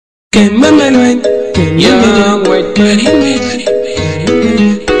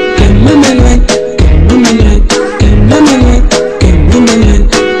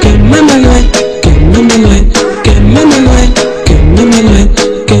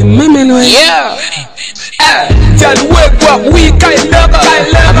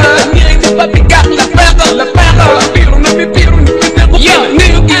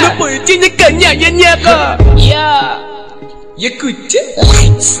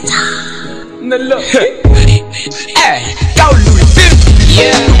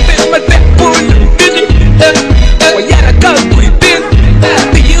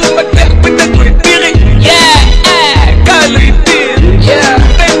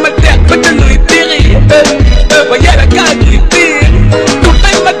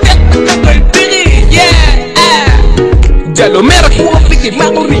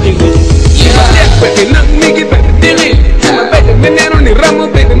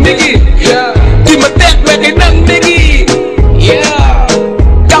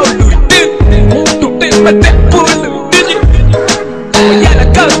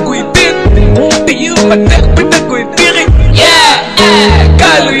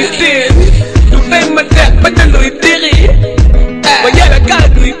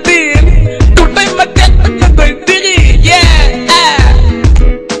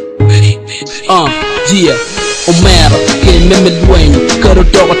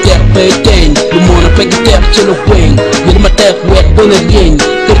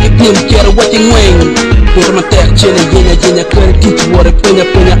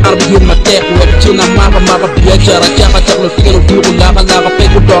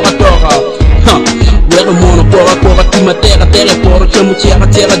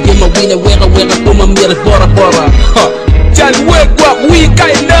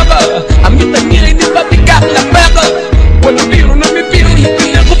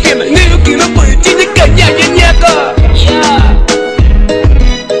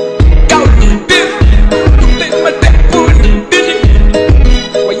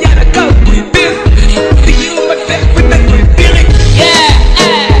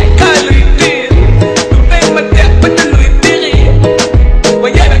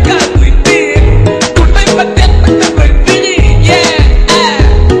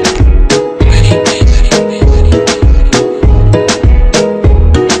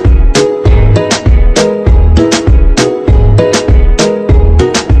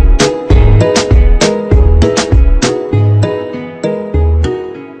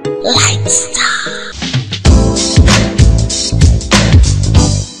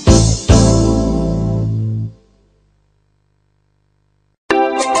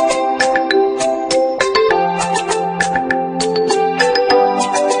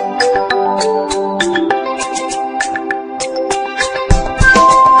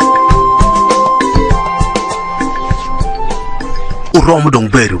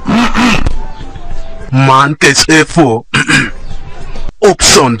Man case A4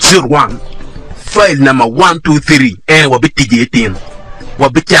 option 01 file number 123 and wabiti jetin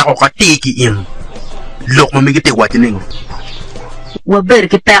wabiti ako katiki in lok mamigite watching waber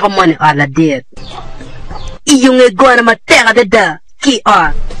ki pega money ala det iyong egona matera de da ki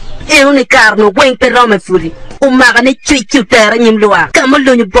a uni karno wen pero me furi umaga ne chichu tera nyim lua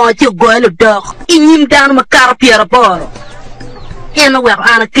kamalo ni bonti goelo dog inyim dan makar piera boro ena wa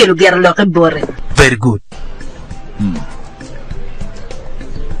ana kilo ger lo ke bore. Very good.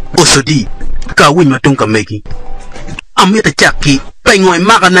 Osodi ka win matunka meki ameta chaki pengoy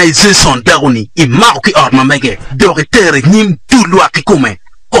maganization daguni imaki arma mege dogetere nim tulwa kikume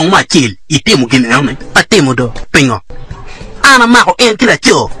kong machil itemu ginene atemu do pengo ana mako enkila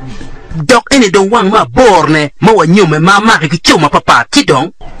cho dok ene don wang ma borne ma wanyume ma maki kicho ma papa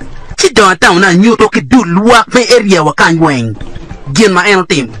kidong atam na nyuto ki dulwa me area wa kanweng gin ma eno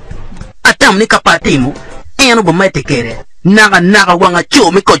tim atam ni kapatimu eno bo mete kere naga wanga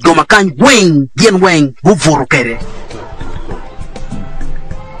cho mi ko goma kan weng gin weng bu vuru kere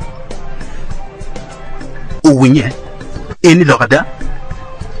uwinye eni lokada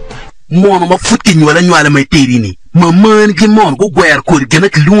mono ma futti nywala mai terini maman ki mon go gwer ko gena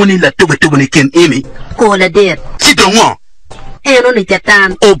ki luni la tobe ne ken emi ko la der si dongo eno ni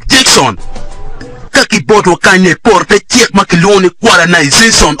jatan objection kaki bodo kanye porte check ma ki luni kwala na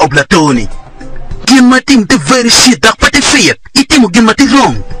ization oblatoni gin matim de very shit dak pati fiat itimu gin mati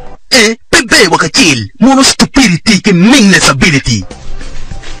wrong bebe wakachil mono stupidity ki meanness ability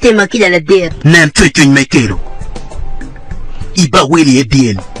tema kila la der nem twitching mekero iba wili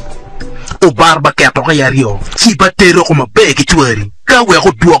edien o barba ke to yario si batero ko mabe ki twari ka we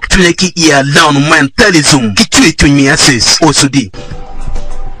ko duok tune ki ia lawn mentalism ki twitching mi assess osudi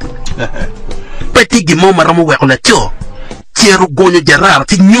Peti gimo maramo weko la cho. Chero gonyo jarar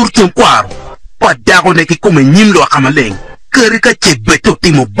ti nyurti mkwaro. Pa dago neki kume nyimlo akamaleng. Kerika che beto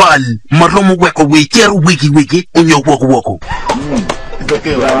timo bal. Maramo weko we chero wiki unyo woko.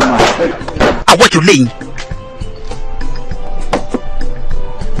 Awacho ling.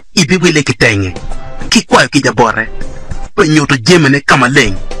 Ibi wile kitenge. Kikwayo kijabore. Penyoto jemene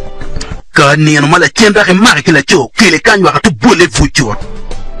kamaleng. Ka niano mala chenda ke mara kila cho. Kile kanyo wakatu bule fuchur.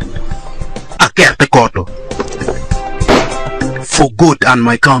 Akerte koto. For good and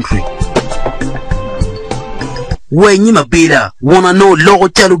my country. Wenyi mabila wanna know logo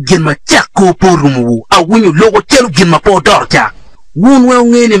chalo gin ma chako porumu. Awinyo logo chalo gin ma po dorcha. Wunwe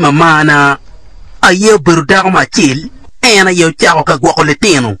ngene mamana. Aye berudago ma chil. Ena yeo chako ka guako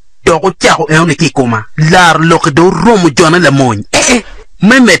leteno. Dogo chako eone kikoma. Lar loke do romo jona la moñ.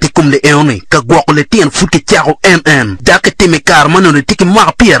 Memeti kum le eone ka guako leteno fuke chako NN. Dake teme kar manone tiki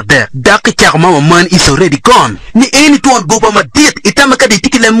maa pierde. Dake chako mama man is already gone. Ni eni tuan gopa ma dit. Itama ka di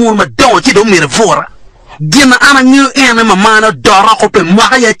tiki le moon ma don chido mire vora. Gina ana ngiyo ene mamana dora kope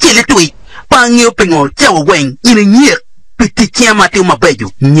maka ya chile tui. Pa ngiyo pengo chawa weng. Ine nyek. Piti chiama tiu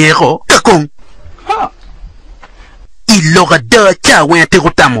mabejo. Nyeko kakong. Iloga da cha wen te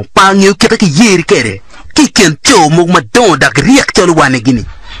rotamo pa ngiu kita ki yeri kere ki ken cho mo ma don da riak chalo wane gini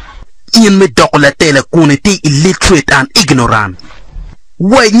in me dokola tele kune ti illiterate and ignorant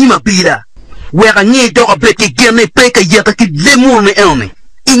way ni mabira we ga ngi doga beti gene pe ka yata ki lemur ne elne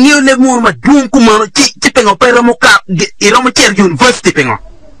inyo lemur ma dun kumano ci pengo pero mo ka iramo cher university pengo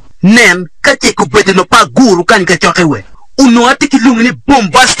nen ka che ku beti no pa guru kan ka chokewe uno atiki lungni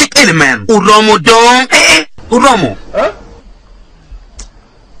bombastic element uromo don Uromo. Huh?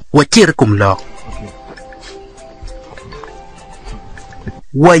 Wachir kum lo.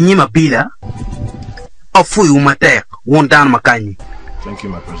 Wanyima bila. Afui umatek. Wondan makanyi. Thank you,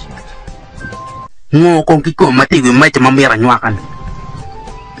 my president. Ngo kong kiko matiwi macha mamira nywakan.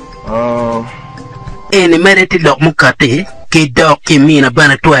 Eni mereti lok mukate. Ki dok kimina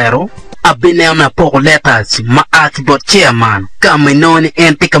bana tuero. Abine na poko letters. Ma akibot chairman. Kame noni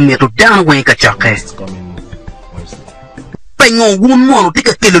enti kamiru dan wenka chake. Pengo wun mono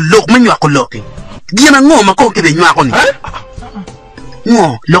tika kelo lok menyo loke. Gina ngo ma ko ke nywa ko ni.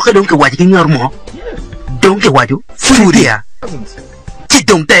 Ngo loke don ke waji ki ngar mo. Don ke waju furia. Ti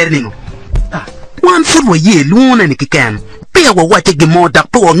don ter ni ngo. Wan fu wo ye luna ni kikan. Pe wa waji gi mo dak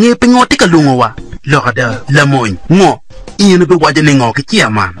to ngi pengo tika lungo wa. Loka da la moy. Ngo ina be waji ni ngo ki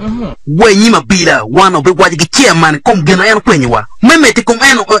chairman. We ni mabila wan be waji ki chairman kom gina yan kwenye wa. Memeti kom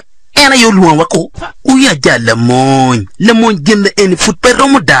eno ena yo luan wako uya jala moñ le moñ gën eni foot pero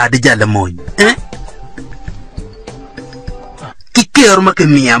mo daade jala moñ ki kër ma ke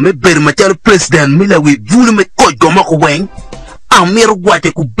miya me ber ma chal president mi la wi vulu me koj go ma ko weng amir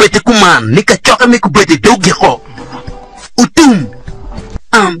gwate ku bete ku man ni ka choka me ku bete dogi ko utum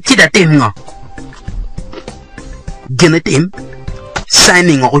ci da tem ngo gën tem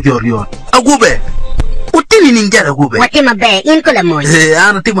signing ngo yor agube Utini ninjara gube. Watima be, inko la moy.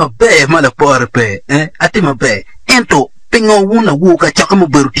 Anatima be, mala pore pe. Atima be. Ento, pengo wuna wuka chaka mo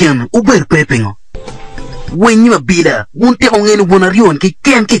berutian. Uber pe pengo. Wenyi mabila. Wunte ongeni wuna rion ki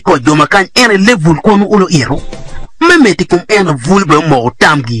ken ki kojo makan ene level kono ulo iro. Memeti kum ene vulbe mo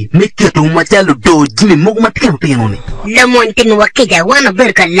tamgi. Meketo machalo do jimi mo matikan pengo ni. Lemon tingo wakija wana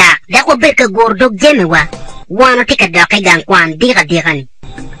berka la. Dako berka gordo jemi wa. Wana tika dake gankwan diga ni.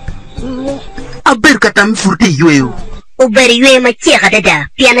 Aber kata mi furti yoyo. Uberi yoye ma cheka dada.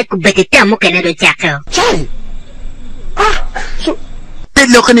 Piana kubete tamu kena do chako. Chai. Te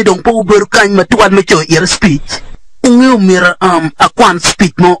loka ni dong po uber kany matuwad me cho ira speech. Unge umira akwan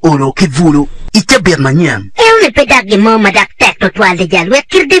speech mo olo kivulu. Icha bir manyan. Eone pedagi mo madak tek to tuwal de jalwe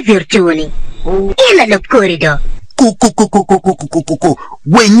kirde virtuoni. Ina lop korido.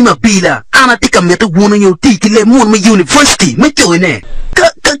 Wenyi mabila. Ana tika meta wuna nyo tiki le moun me university. Me cho ine.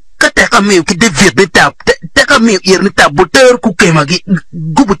 Kateka meu ki devir de tap. Teka meu ir ni tap. Boter ku kema gi.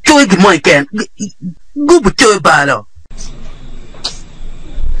 Gubu choy gi moy ken. Gubu choy balo.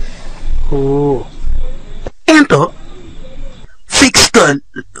 Ento. Fix girl.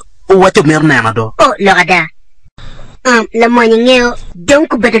 Wacho mer nana do. Oh, logada. La moñi ngeo.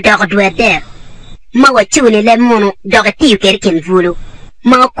 Donku beto dogo dwe der. Ma wachuni le mono dogo tiyu keri ken vulu.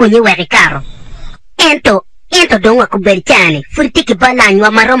 Ma kunyi weri karo. Ento dongo kuberi chani. Furtiki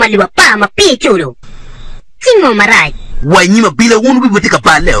balanywa maroma liwa pa ma pichulu. Chingo marai. Wanyi mabila wunu wiwutika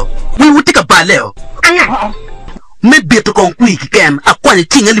baleo. Wiwutika baleo. Anga. Me beto kon kwiki ken akwani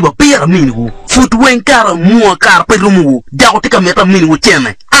chinga liwa pera minigu. Fut wen kara mua kara pe rumugu. Jago tika meta minigu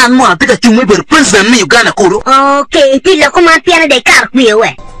chene. An mwana tika chungwe ber president mi Uganda kuro. Okay, tilo kuma piano de kar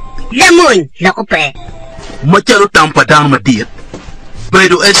kwiwe. Lemon, Luotube. Machalo tampa down my dear.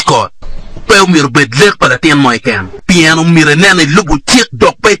 Bedo escort. Pel mir bed leg para tien my can. Piano mire nene lubu check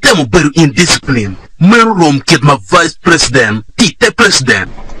dog pay temo beru indiscipline. Meru rom kid my vice president. Tite president.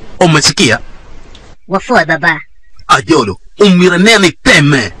 O mesikia. Wafoi baba. Ajolo. Mire nene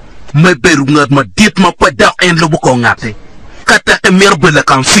teme. Me beru ngad ma dit ma pa dak en lubu ko ngate. Kata ke mir bela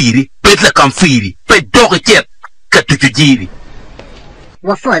kan firi. Pet la kan firi. Pet dog chet. Katuchu jiri.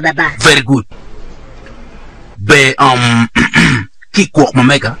 Wafoi baba. Very good. Be kick walk my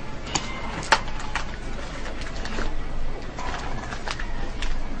mega.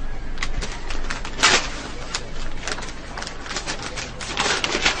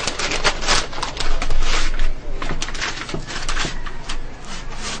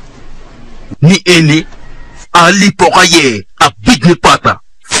 Ni eni ali poka ye a big ni pata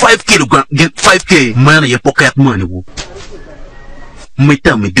 5 kilogram 5k man ye pocket money wo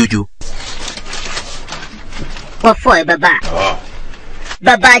meta me dojo Wafoi baba.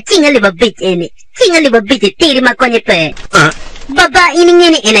 Baba chinga liba bit ene. Chinga liba bit tiri makonye pe. Baba ini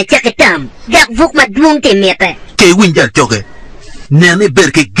ngene ena chaketam. Dak vuk ma dwong te mepe. ke winjal joge nene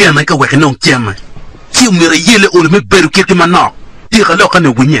berke gana ka wek non chama ti mire yele ol me beru ke manok ti khalo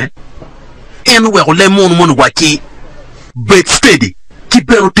khane winye en we ko le mon wachi bet steady ki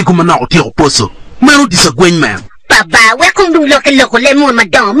beru ti ko manok ti ko poso mero disagwen man Baba, we kung dung loko lemon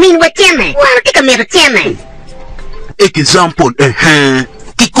madong. Min wa cheme. Wala tika mero cheme. example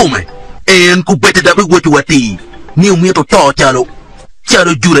ki come en ku bete da we wati ni umieto to chalo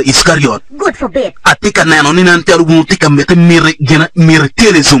jura iskariot Good for bed. atika nano ni nan taru mutika mete mire gena mire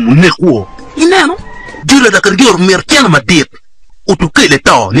telesum nekwo inano jura da kargior mir kiana madit utukele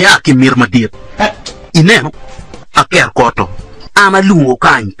to ni aki mir madit inano aker koto ama lungo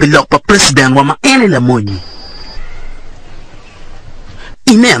kan pelok pa president wa ma ene la moni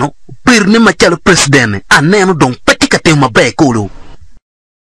inano per ne machalo president aneno don petika te mabe kolo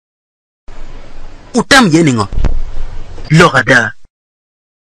utam yeningo logada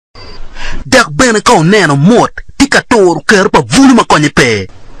dak bene ko neno mot tika toru ker pa vulu ma konye pe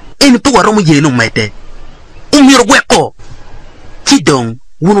eni to waro mo yeno mete umiro weko kidong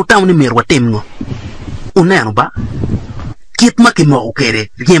wunu tam ni mir watemngo uneno ba kit ma ki mo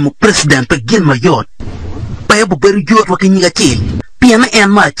kere yemo president pe gin ma yot pa bo beru yot wa kinyiga chil piana en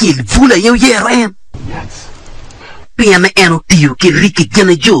ma chil vula yo yeren piana en tiu ki riki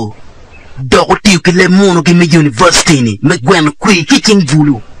gene jo dogo tiu ki le mono ki me university ni me gwen kui kiching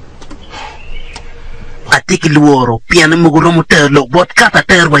vulu atiki luoro piana mugo romo ter lo bot kata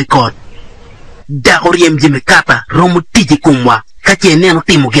ter wai kot dago riem jime kata romo tiji kumwa kache neno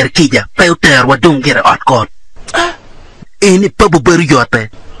timo ger kija payo ter wa dong ger ot kot eni pabo beru yote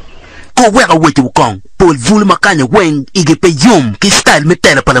ko wega wechi wukong pol vulu makanya weng ige pe yum ki style me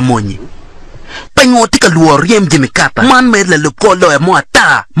tele pala monyi pengo tika luor riem jime kata man me le luko loya mo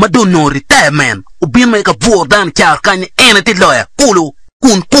ata madono retirement ubin me ka vuor dan char kanya ene ti loya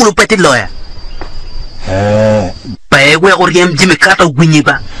kulu peti loya pae wego riem jime kata winyi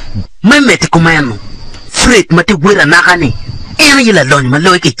ba me meti kumeno fred mati wira nakani ene yila lonyi ma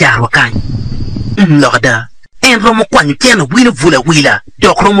loya ki char wakany lokada en romo kwanyu chena wina vula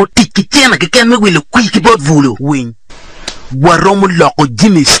dok romo tiki chena ke ken me wila kui ki bot vulu win wa romo loko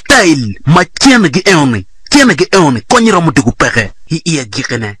jimmy style ma chena gi eoni konyi romo dugu peke hi iya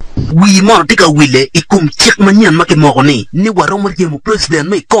gikene wi mono tika wile ikum chik manyan make mogoni ni wa romo jemu president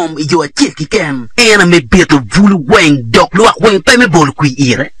me kom ijo a chik ki ken ena me beto vulu weng dok luak weng pe me bol kui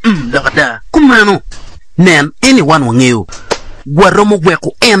ire lakata kumano nen anyone wangeo wa romo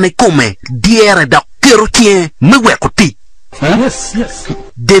weko ene kume diere da kero tien me weko ti Yes.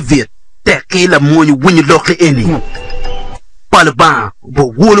 David teke la monyo winyo loke eni palban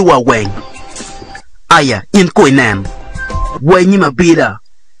bo wulu wa weng aya in koinan wenyi mabila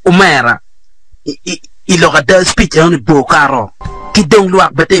umera iloga da speech on bo karo ki dong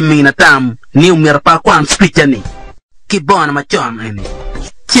luak bete mina tam ni umera pa kwan speech ani ki bona ma chon eni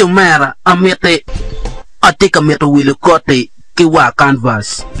ki umera amete atika meto wilu kote ki wa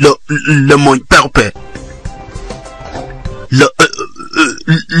canvas le mon perpe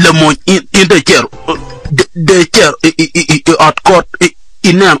le mon in the chair the chair at court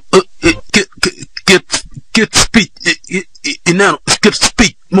inan get speech inan get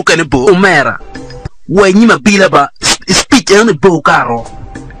speech mukane bo umera wenyi mabila ba speech on bo karo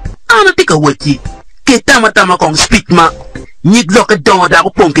ana tika wachi ke tama kong speech ma nyig loke dongo da ko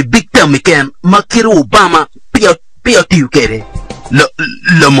ponke big time ken makiru obama pia tiu kere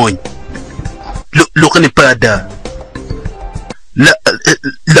le mon lo kane pada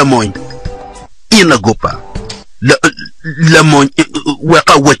le mon ina gopa la mon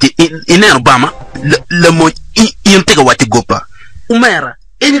weka wati ina Obama la mon intega wati gopa umera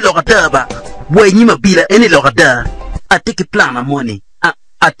eni lokataba we nyima bila eni lokada atiki plan amoni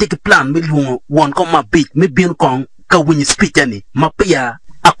atiki plan mi lungo won ko ma bit mi bin kon ka wini speech ani mapia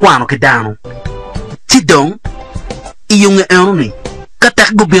akwano kedano tidong iyunga enoni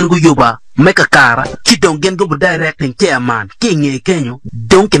katak go ben go yoba meka kara tidong gen go directing chairman kinge kenyo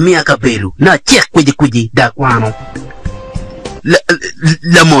donc mi akabelu na check kuji da kwano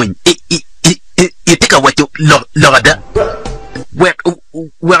la mon itika wati lokada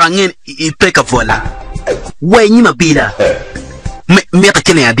wangin ipeka vola we nyima bila meta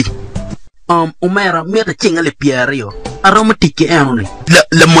kene adi umera meta chinga le pierre yo aromatike enoni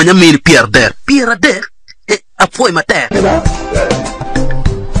la monya mi pierre der a foi mater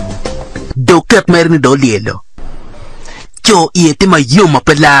do ket mer ni do lielo cho iete ma yoma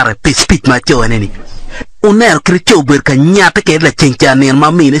pelare pe spit ma cho neni uner kricho ber ka nyata ke la chincha ner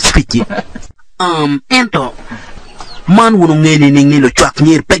ma mi ne spiti ento man wono ngeni ni lo chwak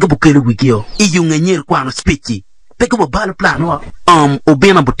nyer pega bukelo wigio iyunga nyer kwano spiti pega bo bal plan wa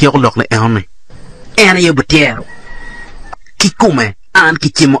obena butiero lok le ene ye butiero kikume an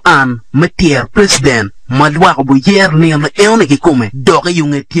kichimo an metier president malwa bu yer ni le ene kikume doge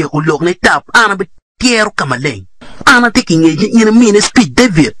yunga tiero lok ne tap an butiero kamaleng ana tikinge ina mine speed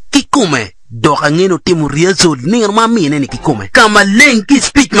david kikume doga ngeno timu riazol ni ma mine ni kikume kamaleng ki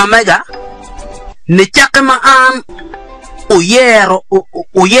speed mamega ne chakama an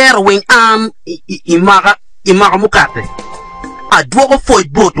oyero wing an imaga mukate a dwogo foy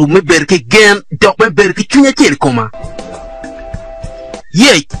botu me berke gen dok me berke chunya chel koma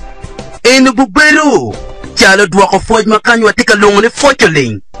ye en bu beru chalo dwogo foy makanyo atika longone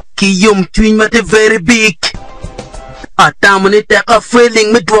focholing ki yum chuny mate very big atamane teka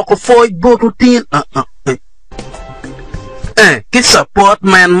feeling me dwogo foy botu tin ki support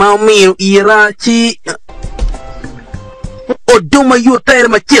man ma mi irachi Odoma youth tayr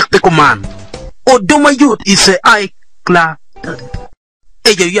ma chekte kuman Odoma youth is a high class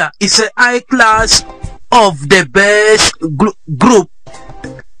is a high class of the best group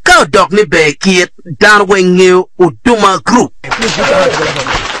ka dog ni be kit dan wengu Odoma group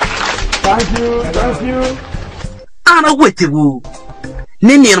thank you ana wetu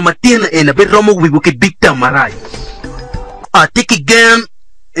nini matina ena be romo wibu ke big tamarai atiki gen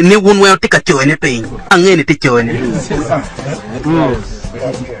ni wunwe tika choene ping angeni ti choene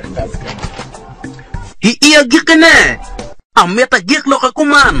iya gikene ameta gik loka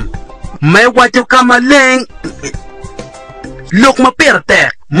kuman may wacho kamaleng lok ma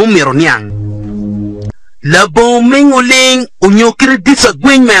pertek mumiro nyang labo minguling unyokiri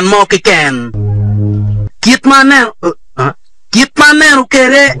disagreement mo kiken kitmaner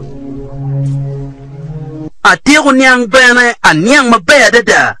ukere atigo nyang bene anyang mabede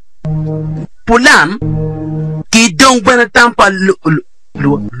da pulan ki dong bene tampa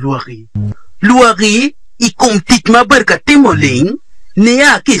luari i komtik maberka timoling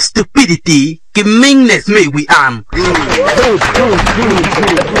niya ki stupidity ki mingnes me we am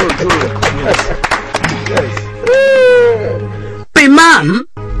piman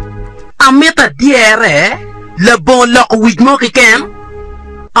ameta diere le bon lok wigmo ki ken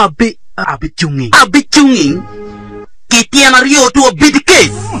Abichunging Kitiana Rio to a big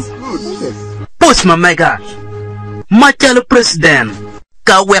case. Post my mega Machalo president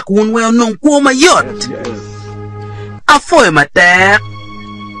Ka wek unwe non kuma yot Afoy mater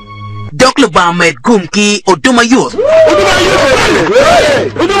Dok le ba med gumki Oduma yot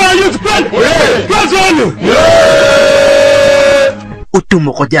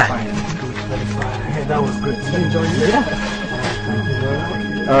Utumo kojai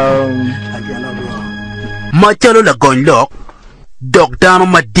Machalo la gonlok dog dano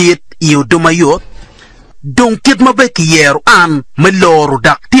madit iyo dumayot don kit mabeki yeru an meloru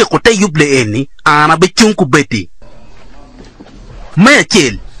dak ti ko te yuble eni ana be chunku beti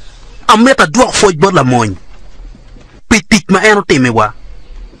mechel ameta dwok foj bor la moñ pitik ma eno temewa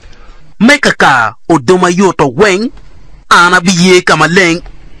mekaka o dumayot o weng ana bi ye kamaleng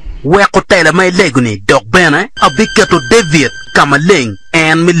weko tele may leguni dog bene abiketo David kamaleng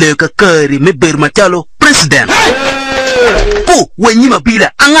en mi leka kari mi ber machalo president ku wenyi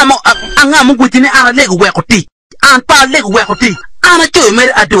mabila angamo gutini ana lego weko ti an pa lego weko ti ana choy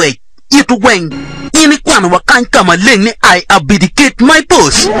mer adwe itu weng ini kwana wakan kamaleng ni I abdicate my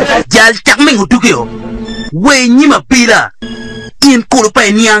post jal chakmeng hutugyo wenyi mabila in kulu pa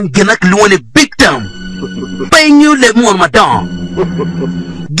niang genak luone big time paying you le mon madam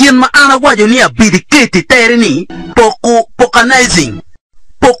gin ma ana wajo ni abdicate tere ni pokanizing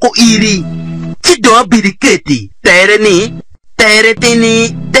poko iri ti do abiriketi tere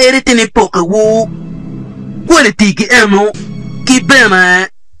tini poko wu wale tiki eno ki bena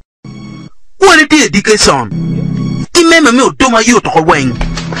wale ti education ki meme me odoma yoto ko weng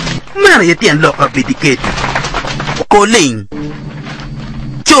mara yeti en loka abiriketi koling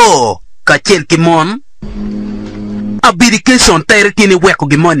cho kachel kimon abirication tere tini weko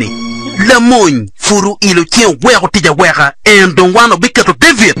gimoni la moñ furu ilo chien weko tija weka en don wano bikato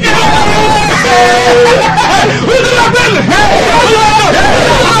David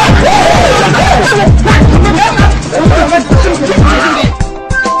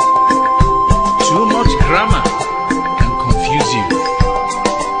Too much grammar can confuse you.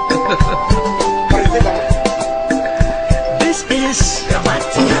 This is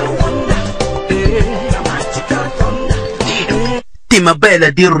grammatical wonder. Grammatical thunder. Tima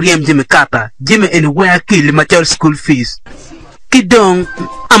bela di riem jime kata jime anywhere kill material school fees kidong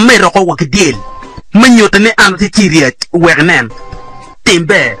amero ko wakidil manyota ne anati chiriat wegnen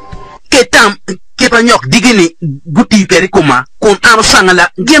timbe ketam ketanyok digini guti perikuma kun ano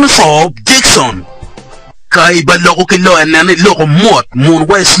sangala geno so Jackson kai ba loko kilo enane loko mot mun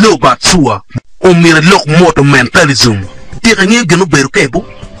wa slow but sua o mir lok moto mentalism tira nge genu beru kebo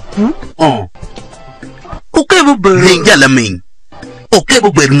o kebo beru ngala ming o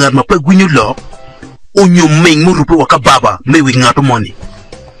kebo beru ngar ma pa gunyu lo o nyum ming murupu waka baba me wi ngato money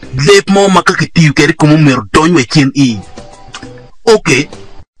lep mo makaka tiu keri como mir donyo e chen i okay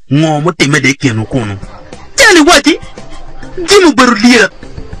ngomo teme de kenu kono tani wati jimu beru liat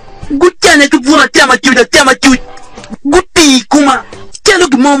gutane ke vura tama chu guti kuma telo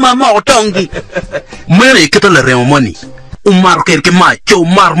ke mama ma otongi mere ke tala remo money umar ke ma cho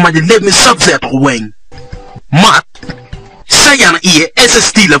mar ma de let me subset weng mat sayana iye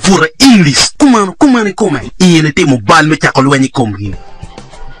SST la vura English kuma iye ne temo bal me chakol wani komgi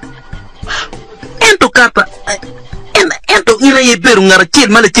ento kata ento ina ye beru ngara chil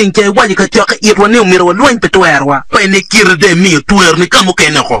mala chenche waji ka choka irwa ne umira wa loin petwerwa pa ne kire de mi tuer ni kamo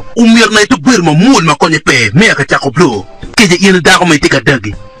kene ko umir na itu beru ma mul ma konye pe me ka chako blo keje ina da ko me tika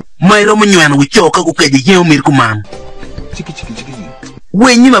dagi mai ro mo nywana wi choka ko keje ye umir kuman Chiki.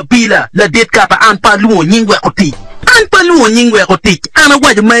 we nyima bila la det kata an pa luo nyingwe ko ti an pa luo nyingwe ko ti ana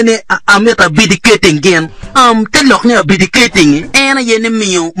waji mane ameta bidicating gen telok ne bidicating ena yene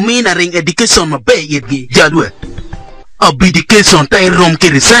miyo mina ring education ma be yedgi jadwe abdication tay rom ke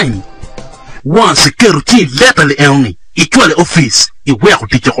resign once keruti letale eni equal office e weko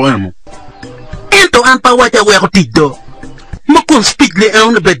ti ko eno ento an pa waja weko ti do ma kon speak le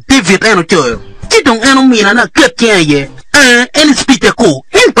eno be David eno cho ti don eno mina na ketien ye en speak ko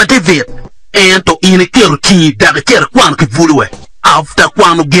en pa David ento ine keruti daga ker kwan ke vulwe after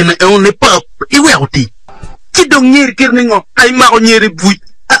kwano gene eno pap e weko ti don nyeri kerningo ay ma ko nyeri bu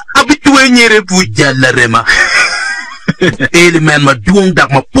abituwe nyeri bu jalla rema Elemen ma duong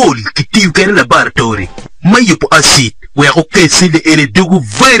dak ma pol ki tiu kere laboratory ma yupo acid we ako kesi le ene dugu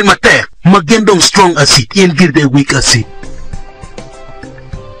very mater ma gendong strong acid yen girde weak acid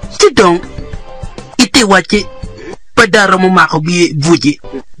tidong ite wache padara mo mako gi vuji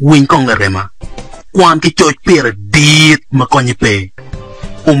win konga rema kwan ki choch pere dit ma konye pe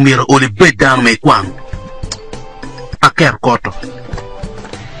umira ole bedan me kwan aker koto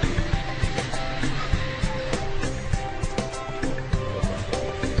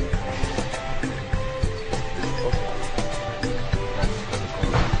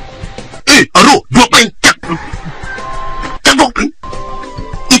aro dropin dropin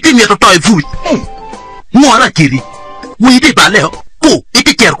iti mi to toy food mo ala kiri we de baleo ko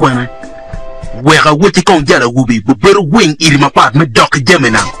iti ker kwana we ga wuti kon jala gubi bu beru wing iri ma pat me dok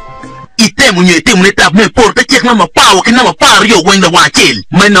gemena ite mu nyete mu tap me porta chek na ma pawo ki na ma par yo wing la wachel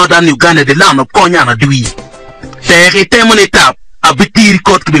me no dan Uganda de lano konya na dui tere temo ne tap abitiri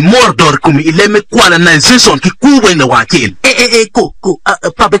kot ki mordor kumi ileme kwala na zison ki kuwe na wakil ko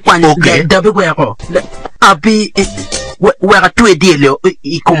pabe kwanya Okay. dabe weko abi weka tuwe dielio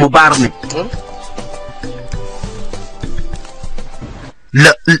ikomo barne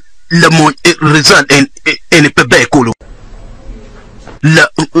la mon result en pebe kulu la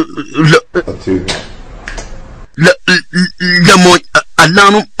mon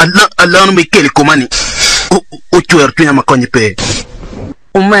alano me kele komani o tuer tunya makonye pe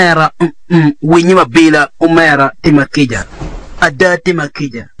umera winyi mabila umera timakija ada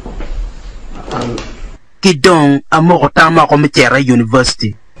timakija kidong amoko tama ko mechera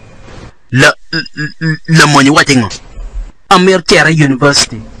university la money watching amer chera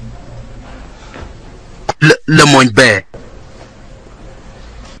university la money be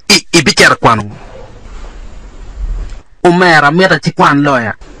i bichara kwanu Omera meta ti kwan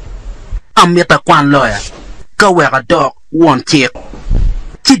lawyer. Ameta kwan lawyer. Ka wega dog one check.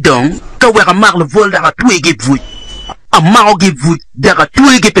 Ti dong ka wega mag le vol daga twege voet. A mao ge voet daga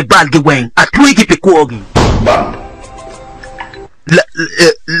twege pe bal ge weng. A twege pe kogi.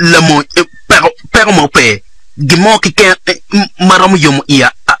 La mo pero mo pe. Gimo ki ken maram yum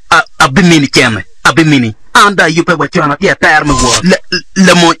iya abimini cheme. Abimini. Anda yupe wachana tia tayar me wo.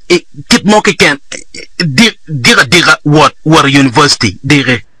 La mo kit mo ki ken diga war university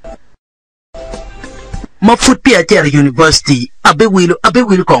dire. Ma foot pia tiara university abe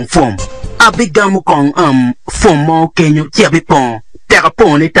will conform. Abe gamu kong form mo kenyo ti abe pon. Tera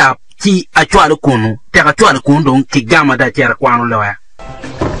pon etap ti achwalo kunu. Tera chwalo kunu dong ki gama da tiara kwano loya.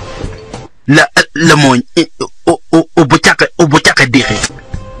 La mo obuchaka dire.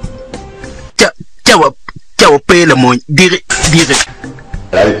 Ciao pe la mo dire.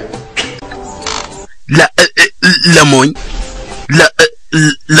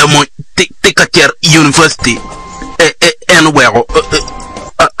 La mo te katier university en wero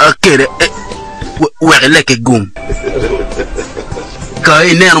kere were leke gum ka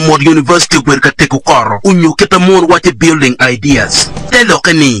iner mod university wer ka te ko koro unyu keta mon wache building ideas te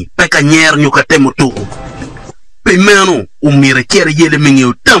lokeni pe ka nyer nyu ka te mutuku pe meno umire kere yele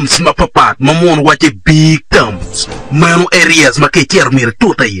mingi terms ma papat ma mon wache big terms meno areas ma ke kere mire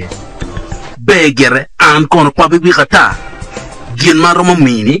tuta ye begere an kono pa bi kata Gin maromo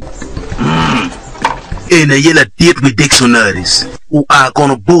mini ena yela date with dictionaries u a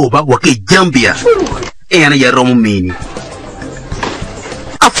kono boba wake jambia ena ya romo mini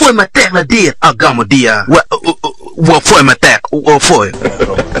a foi ma tek la date a gamo dia wa foi ma tek o foi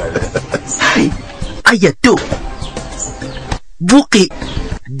aya tu buki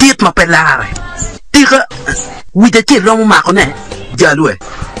date ma pelare tira wida ke romo makone jalwe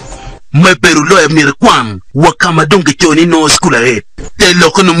me peru lo mir kwan wakama donge choni no skula het te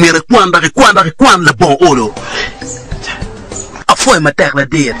loko no mir kwan la bon olo a foi mater la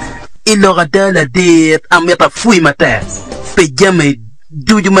dit il aura de la dit a meta fui mater pe jame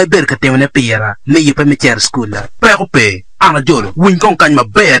duju me berka te ne pira me yipe me cher skula pero pe ana jolo win kon kan ma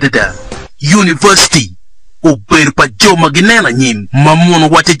be da university o ber pa joma ginena nyim mamono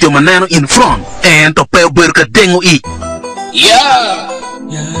wache joma neno in front and to pe berka dengo i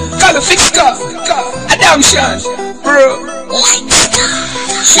Color fix car, Adamson, bro.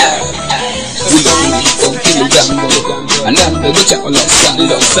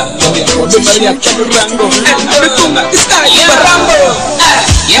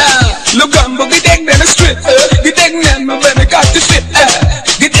 Lugambo, get egg in the street, get egg man, when I got the fit,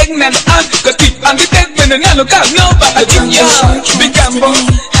 get egg man, I'm got it, and get egg when I look out, no, but I think big gambo,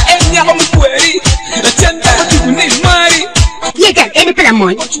 and I'm a query, a 10,000 to need money. Yegan, any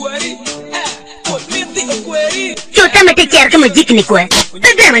pelamoy. Chuta me te cher que me jikni kwe.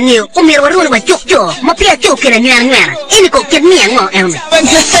 Pedama niu, umir warun wa chukcho, mo pia chukira nyana nyana. Ini ko kid mia ngo elme.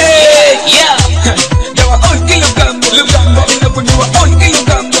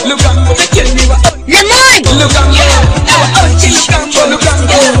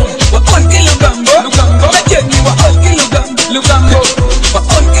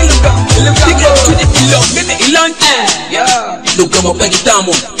 Lugamo pegi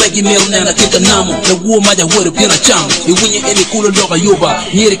tamo, pegi mero nana kita namo. Na wuo maja wori pina chamo. Iwinye eni kulo loga yuba.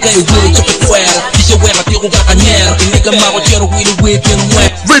 Nyeri kai wiri chope kwera. Tisha wera tiko kaka nyera. Ineka mago chero wili wii pina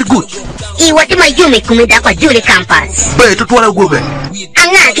mwe. Very good. Iwati ma yumi kumida kwa Julie campus. Be tutwala gube.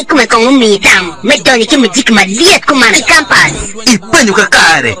 Anga ki kume kongu midam. Medoni ki mujiki ma liet kumana campus. Ipenyo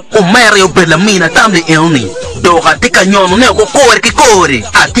kakare. Umere yo belamina tamde elni. Doga tika nyono neo kukore kikore.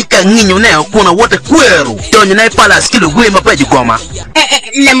 Atika nginyo neo kuna wote kweru. Donyo na ipala skilo gwe mapeji goma.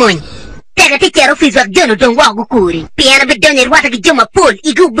 Lemon. Tega ti kero fizwak jono don wagu kuri. Piana be donyer wata ki joma pool.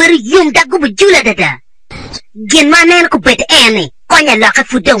 Igu beri yum da gubu jula dada. Gin ma nena ku bete ene. Konya laka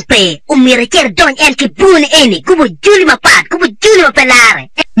fu don pe. Umire kere don en ki bune ene. Gubu juli ma pat. Gubu juli ma pelare.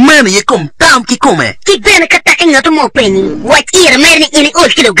 Mene ye kom tam ki kome. Ki bene kata ingato mo penyi. Wat ira merne ini ol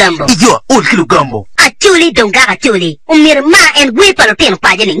kilo gambo. Iyo ol kilo gambo. Achuli don gaga chuli. Umire ma en we palo teno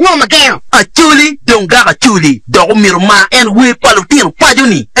pajani. Ngoma geo. Achuli don gaga chuli. Do umire ma en we palo teno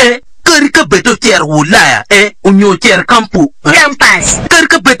pajani. Kerika beto cher wulaya. Unyo cher kampu. Campus.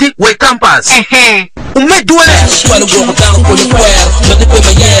 Kerika beti we campus. Ume duele. Kwalo go down ko le kwer, no te pe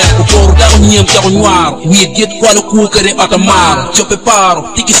mayer, ko por da nyem ta noir. We get kwalo ku kere atamar. Chope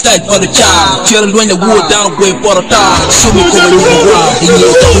paro, tiki style for the child. Cher loin wo down go por ta. So me ko le wa, inyo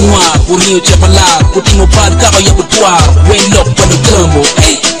ta noir, pour ni chepa la, ko timo pal ka ya butwa. We lock for the gumbo.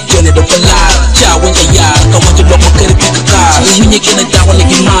 Jene do falar, cha wenja ya, ka wanjo lo ko kere pika ka. Winye kena da wala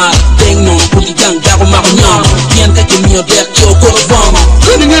ki mar, deng no, puti jang da ko ma nyam. Kien ka ke mi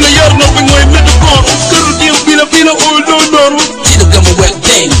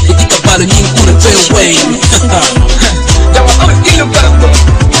Wayne. Dawa on kilo gambo,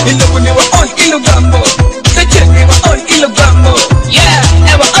 ilo ni wa on kilo gambo. Kache ni wa on kilo gambo, yeah.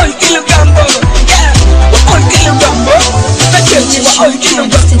 Ewa on kilo gambo, yeah. Wa on kilo gambo, kache ni wa on kilo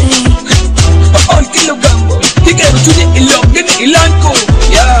gambo. Wa on kilo gambo, hige tuje ilo gini ilanko,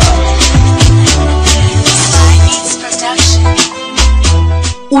 yeah.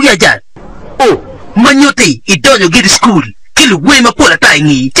 Uya jal. Oh, manyote idonyo gidi school. Kilu we mapola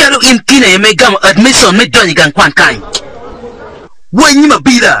taingi. Chalo in kina ya megama admission me donyo gang kwan kai. Wenyi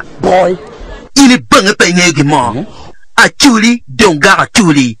mabila. Boy. Ini banga penye gimo. Achuli donga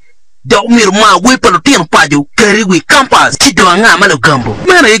achuli. Dok miru ma we palo tiang paju kariwi campus chido anga malo gambo.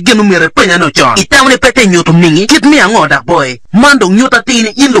 Mera ye genu mire penya no chon. Itamne pete nyoto mingi kit mi ango dak boy. Mando nyota tini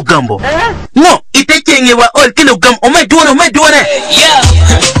in lo gambo. Ngo ite chenye wa ol kilo gam ome duone. Yeah.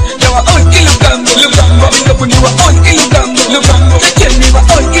 Dawa on kilo gambo, lo gambo. Ilo ni wa on kilo gambo, lo gambo. Kache ni wa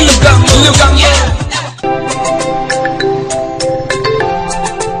on kilo gambo, lo gambo. Yeah.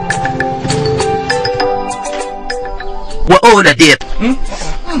 Wa ola diet.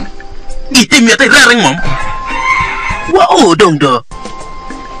 Itim ya te raring mom. Wa o dong do.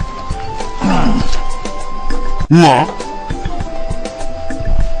 Ngo.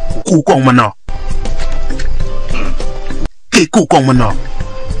 Ku kong mano. Ke ku kong mano.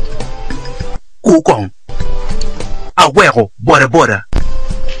 Ku kong. Awero bora.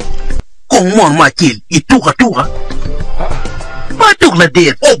 Kong mon ma kil ituka. Patuk la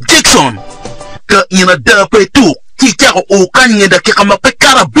diet. Objection. Ka ina da pe tuk. Chicha o kanya da ke kama pe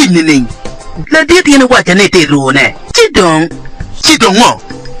karabini ning. La diet ina wacha ne te rune. Chidong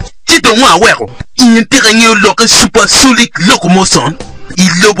mo awero. Ina tira nyo loka supersonic locomotion.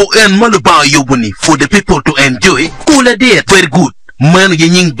 Ilobo en maluba yobuni for the people to enjoy. Kula diet very good. Man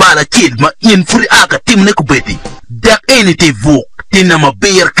ying bala kid ma in free aka tim ne kubeti. Dak enite vok. Tina ma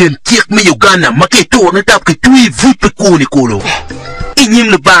beer ken tiek me Uganda ma ke to ne tap ke tui vut pe kuni kolo. Inyim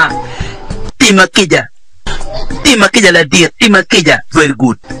le ba. Tima kija la diet, tima kija very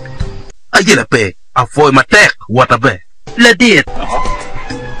good. Ajila pe, avoid ma tek watabe. La diet.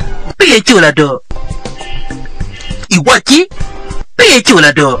 Peye chula do. Iwachi. Peye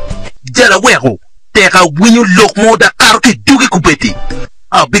chula do. Jala wego. Teka winyo lok mo da karo ki dugi kubeti.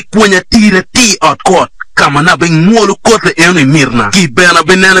 Abik kwenya tira ti out court. Kama na bing mwolu kote eni mirna. Ki bena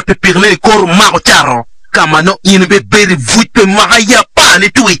benene pepirne koru mako charo. Kama no ine be beri vutpe maka ya pa ni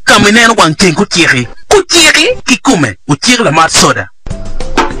tui. Kama nene wangchen kuchiri. Ki kume, uchiri la mat soda.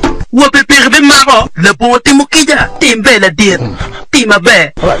 Wapepiri be mako. Le bon timo kija. Timbe la diet. Tima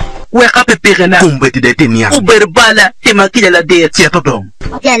be. Weka pepiri na. Kumbeti de tinia. Uberi bala. Tima kija la diet. Siya totong.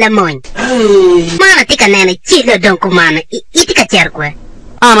 Jala mon. Mana tika nene chilo don kumana. Itika cherkwe.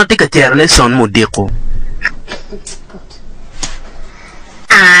 Ana tika cherle son mudiko.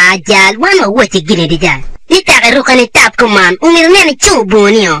 Jal, wano wote gine di jal. Nitaka ruka ni tap kuman. Umir nene chubu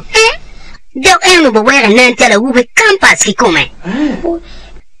niyo. Dok enu bewere nen tala ube kampas ki kume.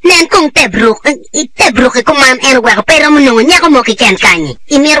 Nen kong tebruk kuman enu wego pero munungu nyako mo ki ken kanyi.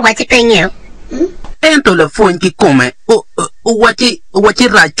 Imir wachi penyo. Ento la phone ki kume. Wachi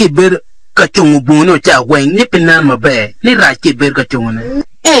raj ki ber kachungu buno cha weng ni pinan mabe. Ni raj ki ber kachungu ne.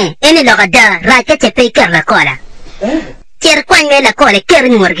 Eni loka da raj ka chepe ker la kola. Cher kwanye la kola ker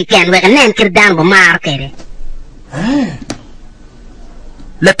nyur ki ken wego nen kir dan bu maar kere.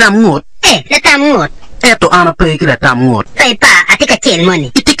 La tam ngot. La tam ngot. Eto ana pe ki la tam ngot. Pe pa, atika chel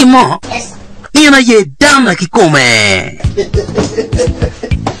money. Itiki mo. Ina ye dama ki kume.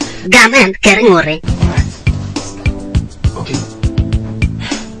 Gamen ker nyure. Okay.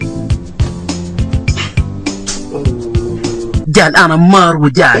 Jal ana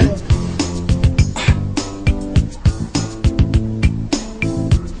maru jal.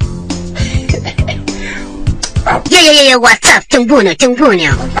 Yeah, what's up? Chungbuno.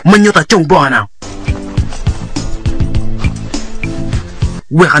 Manyota chungbona.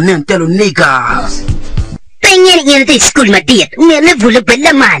 Weka nen telo nigga. Pengen yen te school ma diet. Umir le vulu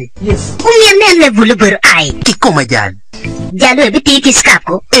bella mal. Yes. Umir nen le vulu ber ai. Ki koma jal. Jalo e biti ki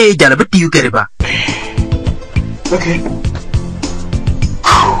skako. Jala beti yu kereba. Okay.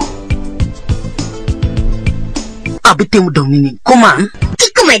 Abiti mu domini. Koman.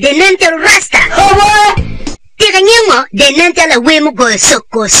 Kikume de nen telo rasta. Tira nyemo de nen telo wemu go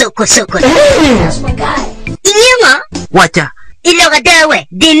soko. That's my guy. Nyemo. Wacha. Iloga dawe.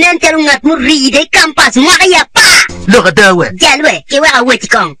 De nen telo ngat mu ride kampas mwaya pa. Loga dawe. Jalwe, kiwa weti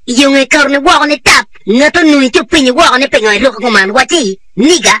kong. Yung karne wakone tap. Ngato nui tu pinyi wakone pengoy luka kuman wati.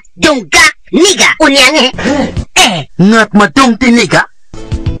 Niga, donggak, niga. Unyange. Ngat madong ti nigga.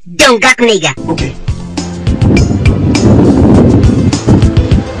 Donggak niga. Okay.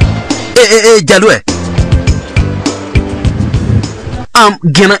 Jalwe.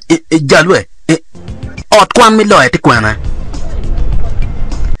 Gina Jalwe. Ot kwan mi loy ti kwana.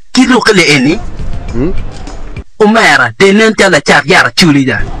 Ki lokale eni? Umera de nente la char yara chuli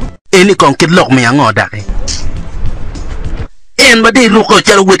da. Eni kon ki lok mi ngo da. En ba de loko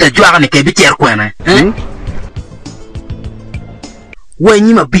chalo weta jwara ne ke bi cher kwana. We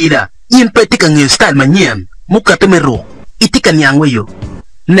nyima bila yin petika ngi style manyen muka te mero itika nyang weyo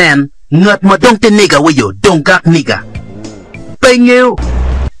nen ngat ma dong te nega weyo dong gak niga pengeo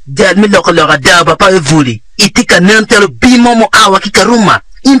jad mi loko daba pa evuli itika nen telo bimomo awa kikaruma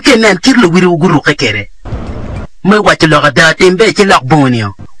inke nen kirlo wiri uguru kekere me wachi loka da tembe chi lok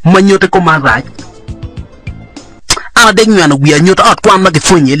bonio manyote ko maraj ana deg nyana wiya nyota ot kwan magi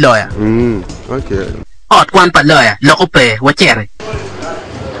funyi loya Okay. ot kwan pa loya loko pe wachere.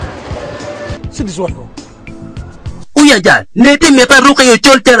 See this one, bro. Uya jal, nete meta ruka yo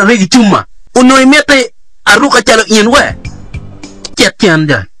chol tera regi chuma. Unoi mete a ruka chalo inwe. Chet chan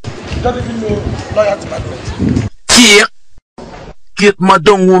jal. You don't even know lawyer to my friend. Chik. Kit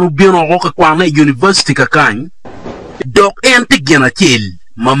madong wunu bino roka kwana university kakany. Dok ente gena chil.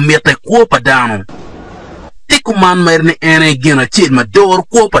 Ma mete kwa padano. Tiku man merne ene gena chil ma door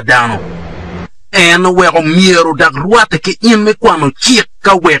kwa padano. En wego miero dak ruate ke ime kwano chik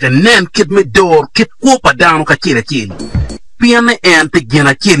ka wege nen kit me door kit kupa dano ka chile chile. Piane en te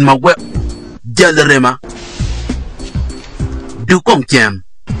gena chile ma we jalerema. Du kong chen.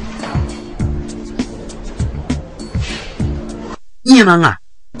 Yina nga.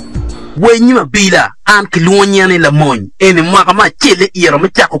 We nyima bila an ki luonyane la moñ. Ene mwaka ma chile iro me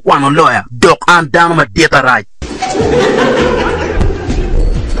chako kwano loya. Dok an dano ma dieta raj.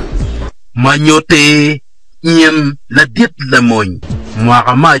 Manyote yin la dit la moñ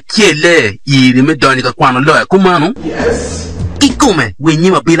mwaka ma chele iri me doni ka kwano loya kumano ikume we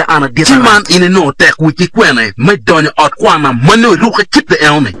nyima bila ana dit man ine no tek wiki kwene me doni ot kwana mano ruka kipe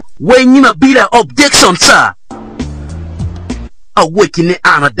elne we nyima bila objection sa a wiki ne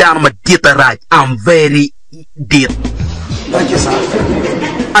ana dana ma dit right I'm very dit Thank you, sir.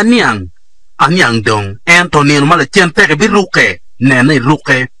 anyang dong Antonio mala chen tek bi ruke nene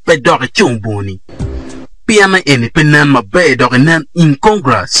ruke pe doge chumbuni piana eni penen ma be doge nen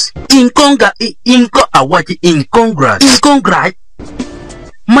incongruous inco awaji incongruous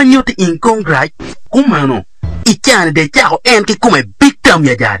manyote incongruous kumano ichane de chako en ki kume big time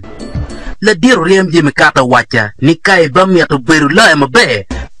ya jari la diro riem jime kata wacha ni kai bamya to beru la ma be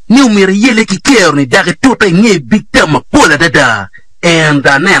ni umiri yele ki kero ni dage tuta nge big time ma pola dada and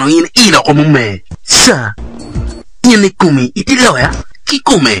nano in ilo komume sa Yini kumi iti lawyer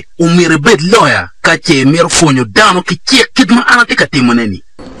kikume umire bed lawyer kache mir fonyo dano ki chek kidma anate katimoneni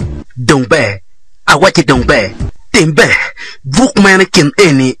dongbe awache dongbe tembe vuk manekin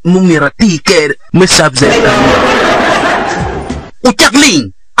eni mumira tiker mesabze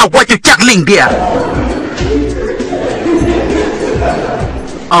uchakling awache uchakling dia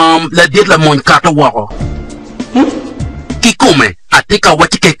la dit la mon kata wako kikume atika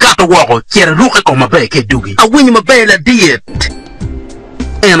wachi ke kata wako chere ruke ko mabe ke dugi a wini mabe la diet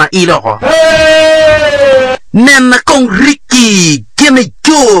ena iloko nena kong Ricky gimme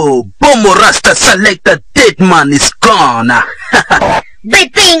yo bomo rasta selector dead man is gone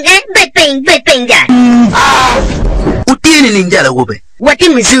Beping ja. utini ninjala wobe Wati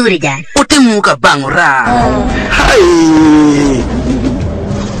mzuri ja. utimu ka bangra Hi.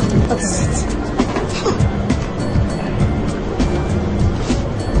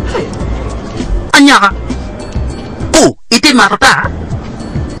 anyaka iti matata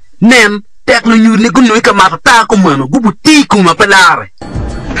nem tek lu nyur ne gunu ka matata ko mano gubu ti ko ma pelare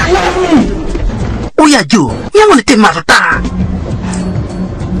uya jo yango ne te matata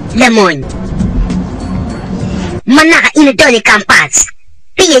Lemon. Manaka ina doni kampas.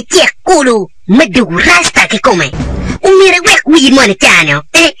 Piye chek kulu medu rasta ke come. Umire wek wid mone chano.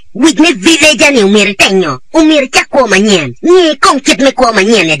 Wid me village ani umire tenyo. Umire chako manyen. Ni kong chit me ko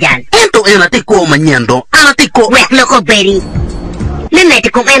manyen ya jan. ento ena te ko manyendo ana te ko Wek loko beri. Me mete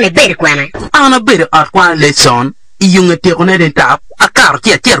kom ene beri kwana. ana bere akwa lesson iyunga te ko ne den tap akar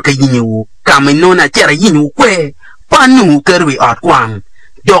che ka yinyu kame nona chera yinyu kwe panu kerwi akwan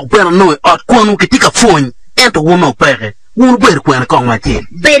dog pero no akwanu kitika fon ento wono pere wono bere kwana kong ma che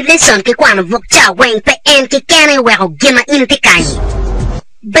Beri leson ke kwana vok cha weng pe en ke kene weko gima inu te kanyi.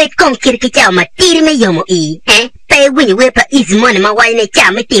 Bet kong kiri ke cha ma tiri me yomo i. Pe wini wepa easy money ma wai ne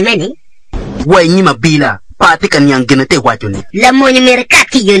cha me timeni. we nyima bila pati kan yang gene te wajuni La money mere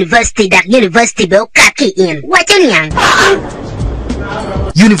kaki university dak university be o kaki in. Wajon yang.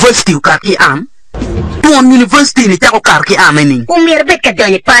 university ka ki am tuon university ni ta ko kar ki am ni Umir bet ka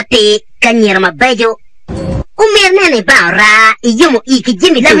doni pati Kanyera mabejo. Umerne bara iyomo iki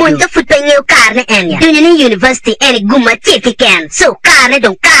jimi la monta futpenyo carne enya. Dunyani university eni guma chiki ken. So carne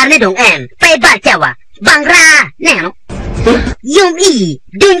dong en. Pay bachawa. Bangra neno. Yum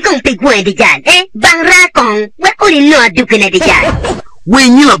dun kong pigwe di jan. Bangra kong we uli no dukene di jan. We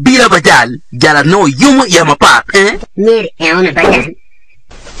nyila bila bajal. Jala no yumo yamapat Nere eona bajan.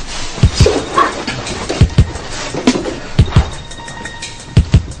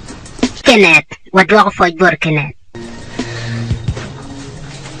 Kenneth, wat wacht voor het Kenneth?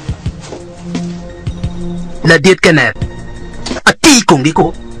 La dit Kenneth. A ti kong di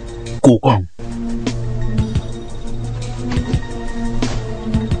ko. Kukong.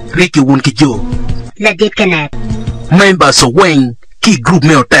 Ricky won ki jo. La dit Kenneth. Members weng ki group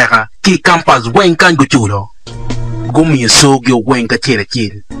me otera ki campus weng kan go chulo. Gumi so gyo weng ka chile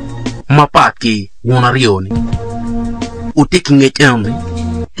chile. Mapat ki wona rioni. Utiki ngechembe.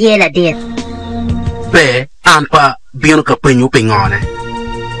 Die la dit. Be anpa bieno ka penyo pengone.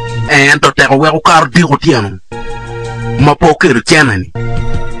 En to tero wero kar digo tiano. Mapoker tianani.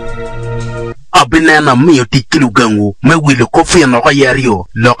 Abinena mio ti kilu gangu me wile kofi no ka yario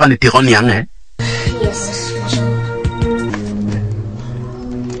loka ni tironi yange. Yes.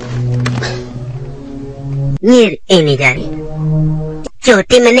 Nir eni dari.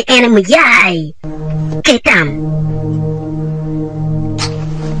 Choti mene ene mujai. Ketam.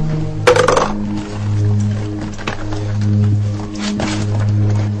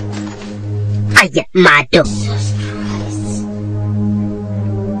 Aya mado.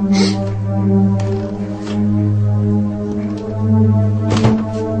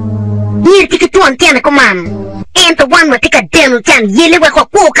 Nir tika tuan tiana komam. Ento wan wa tika denu tian yele wa ko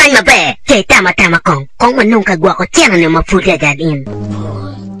kukai mabe. Ke tama kong. Kong manungka gua ko tiana ne mafuta gadin.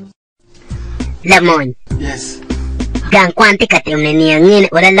 Lamon. Yes. Gang kwanti ka temne niya ngine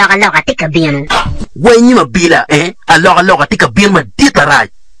wala loka tika biano. Wenyi mabila aloka tika bien ma ditaraj.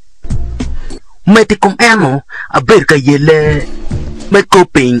 Meti kum eno a berka yele met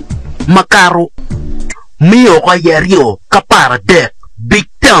koping makaro mio ka yario kapara dek big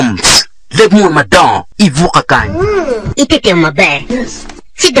thumbs lep mon madan ivuka kan. Itete mabe. Yes.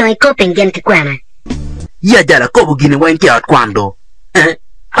 Si doi koping gen ke kwana. Ya jala kobo gini wenki out kwando.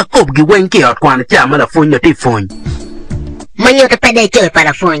 A kobo gi wenki out kwando chama la fonyo ti fony. Manyo te pede choy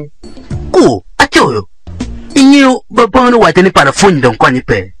para fony. Ku achoyo. Inyo babano wacha ni para fony don kwani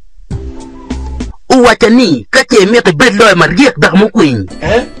pe. Uwacha ni kache miete bedloy mariek dak mo queen.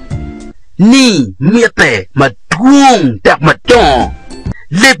 Ni miete maduong dak madon.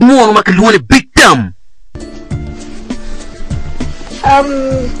 Lep mo makalune big thumb.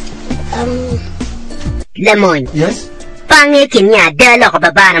 Lemon. Yes. Pange kinya delo ko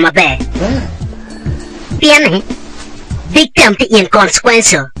babana mabe. Piane. Big thumb ti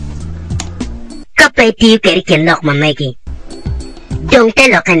inconsequential. Kapay tiyo keri kinlok mamegi. Dong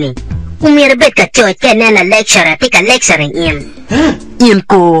telo kani. Umirbet ka choy kenena lecturer tika lecturing in.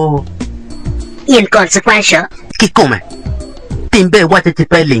 Inko Inconsequential. kikome. Timbe wacha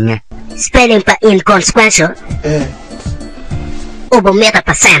chipelinge. Spelling pa inconsequential. Ubo meta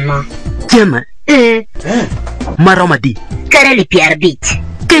pa mo. Chema maromadi. Kareli piar beat.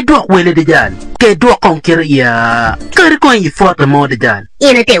 Ke dok wele de jal. Ke dok konkir ya. Kari kon yi foto mo de jal.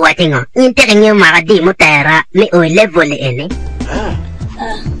 Ina te watingo. Inte kanyo maradi mo tera mi o level ene.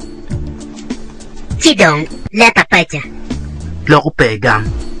 Chidong leta pacha. Loko pe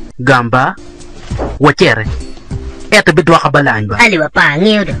gamba wachere. Eta bidwa kabalan ba. Aliwa pa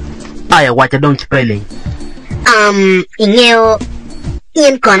ngeo. Aya wacha don chipeling. Ingeo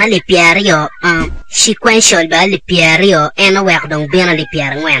in kona li piario sequential ba li piario ena wek dong bina li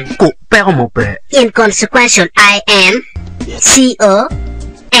piar ngwen. Ku pero mo pe. Inconsequential INCON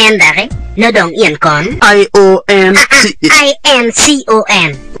dare no dong incon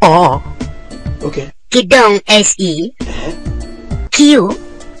INCON. Oh. Okay. Kidong SE Q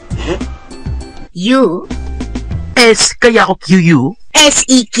U S kaya ko QU.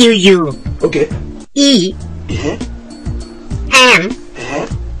 SEQU Okay. E M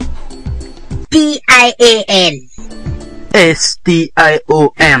TIAL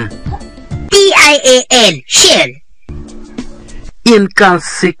STION. TIAL shell.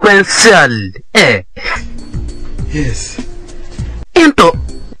 Inconsequential. Yes. Ento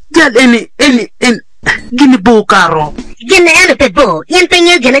jal eni gini bu karo. Gina ano pe bo, yan pe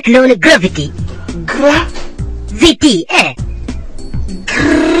nyo gana klone gravity. VT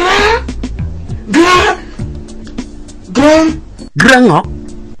Grango.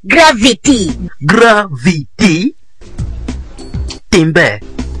 Gravity. Timbe.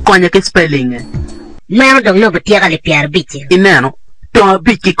 Konya ke spelling. Mano dong no betiaka le piar bichi. Ineno. Don't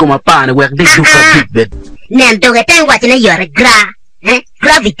be kick on my pan where they do a big bed. Nan dog a time watching your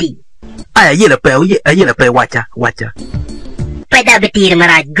gravity. I yell a pay watcher. Pedabity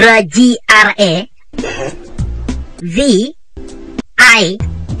Mara gra GRA V I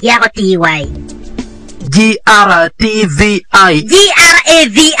Yagoty GRTVI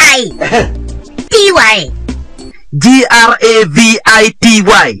GRAVI TY GRAVITY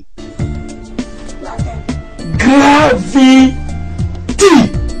Gravity.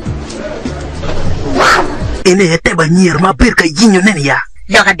 Ini hete banyer ma birka yinyo nene ya.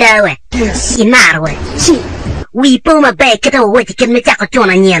 Loka dawe. Yes. Inarwe. We puma back at a way to get me taco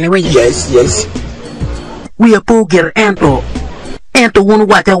tona nyan way. Yes. We are poor girl Anto won't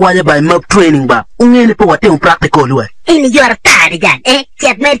watch a while by mob training ba. Ungene po wate un practical way. In your tired dad,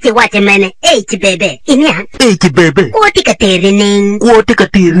 Chat mercy watch a man, baby. In yan. Baby. What take a tearing? What take a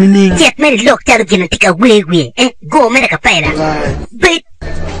tearing? Chat many look tell you take a way. Go make a pera. But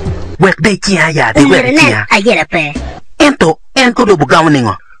Wek de chia ya de wek chia. I get a pair. Anto do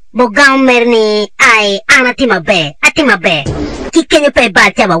bugawaningo. Bogam merni I anatima bear, atima bear. Chicken you pay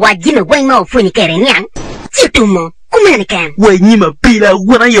bad taba what Jimmy way more funny carrying young. Chitumo, Umanican. We nyima pila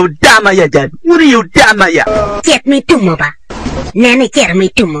wana yo dama ya jan. Wana yo dama ya. Get me tumo ba. Nanny cherry me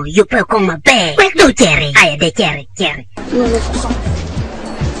tumo, you pay come my bear. Where do cherry? I de cherry.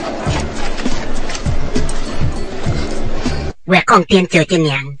 We're content to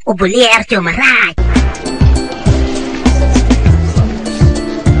young. Ubulier to my right.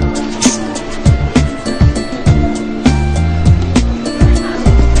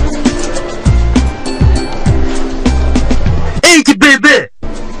 Baby,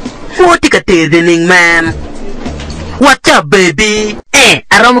 what take a tearing, man? What's up, baby?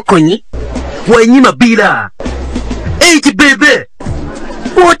 Arom kunyi. When you ma bila. Baby,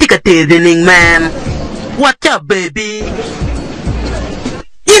 what take a tearing, man? What's up, baby?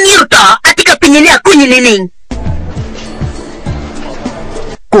 In Utah, I take a pinion a kunyin.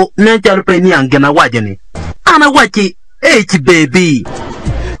 Ko nanjal penny and gana wajani. Ana wachi, baby.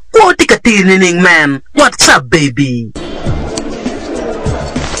 What take a tearing, man? What's up, baby?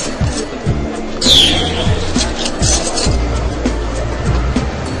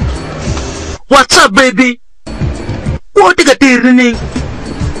 What's up, baby? What take a tearing?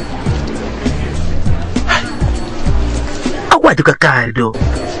 I want to go do.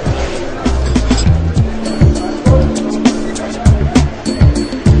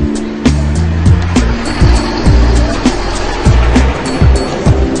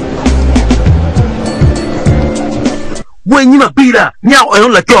 When you ma bila, now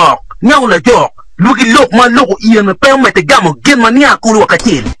on la jock. Looking look, my logo, Ian, a pen with the gamo, get my nia kuru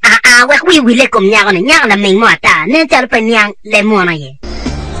wakatil. We will let come young and young and make mata, nature penyang lemona ye.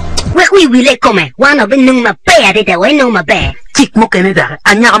 We will let come, one of the numa bear that I know my bear. Chick mokeneda,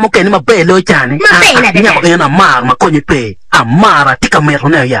 and yamoken my bear lochani. My mar, my conny pay, a mara, tika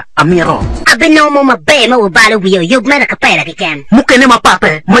meroneya, a miro. I've been no more bear, no bottle wheel, you've made a capella again. Mukenema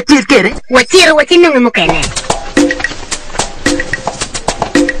papa, my chill get it. What you know, Mukene?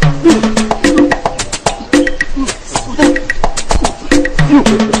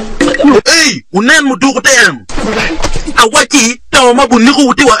 Hey, unen mu dugu tem. Awachi taw ma bu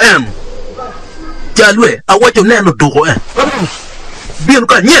nigu ti wa em. Jalwe awachi unen mu dugu em. Bien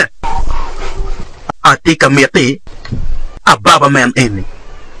ka nye. Atika mete. Ababa men eni.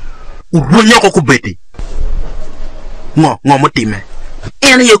 Urunya ko kubeti. Ngo motime.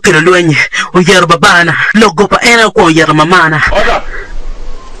 Ena yo kire luenye. O yer babana. Logo pa ena ko yer mamana.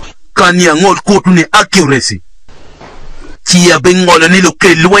 Kanya ngol kotune accuracy. Chia bengola ni lo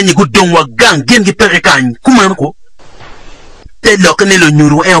ke luenye gudong wa gang gen gi perekan kumano ko. Te lo ke ni lo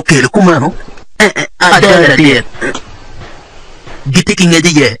nyuru e o ke kumano. Adala diet. Gitiki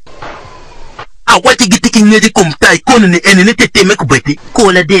ngeji ye. Awati gitiki ngeji kumtai kono ni eni ni tete me kubeti.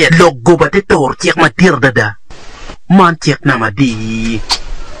 Kola diet. Logo ba te tor tiek ma tir dada. Man tiek na ma di.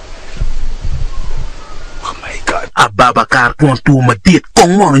 Oh my God. Ababakar kontu ma diet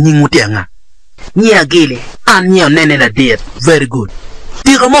kong mono nyinguti nga. Nia gile, anya nene la diet. Very good.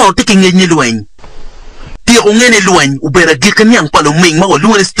 Tira mo tiki ngeji luenye. Tira ngene luenye ubera gika nyang palo ming ma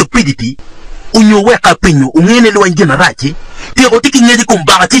luenye stupidity. Unyo weka pinyo ungene luenye generachi. Tira tiki ngeji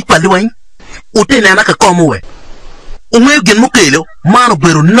kumbaga chikpa luenye. Utene anaka komuwe. Unwe gen mukelo, mano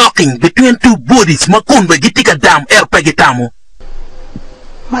beru knocking between two bodies makunwe gitika dam erpe gitamu.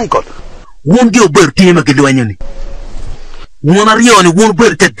 My God. Wongi oberu tiema giluenye ni. Wona rioni won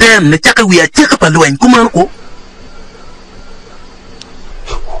beru te dem ne chaka wiya chaka pa luenye kumano ko.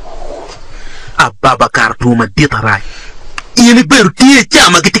 Ababakar tuma ditarai. Ini beru tie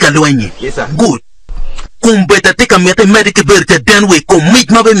chama gitika luenye. Yes, sir. Good. Kumbeta tika mete medic berta denwe ko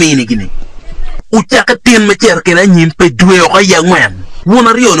mit mabe mini gini. Uchaka tin me cherke na nyimpe duwe o ya ngwan.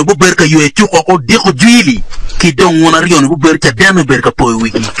 Wona rionu bo berka yue chuko ko diko juili. Ki don wona rionu bo berka denu berka po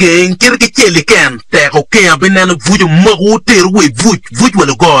wiki. Ken kirke cheli ken te ko ken benana vuju magu ter we vuj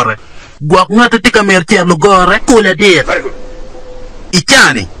wala gore. Gwak ngata tika mer cher lo gore kula dir.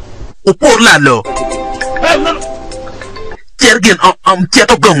 Ichani upor lalo. Chergen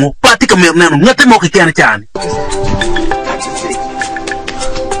cheto gongo pati ka mer nenu ngata mo ki ken chani.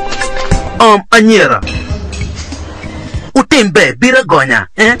 Anyera utembe bira gonya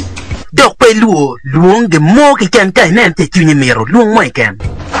dok pe luo luonge mo ki ken kai nen te chunyi mero luong mo ken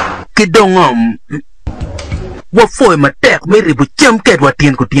ki dong wa foi ma tek me ribu chem ket wa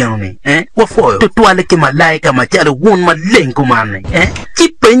tien ku tiang ni wa foi to twale ki malaika ma chale won ma len ku man chi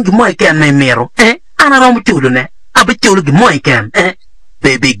pen gi mo ken me mero ana rom chulo ne abe chulo gi mo ken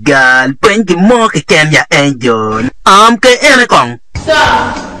baby girl pen gi mo ki ken ya angel ke ene kong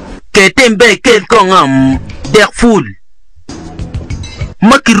ke tembe kel kong dek full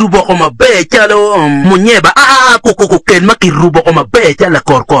makirubo ko mabe chalo munyeba koko kel makirubo ko mabe chala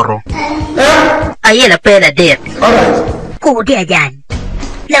korkoro ayela pela det ko dia jan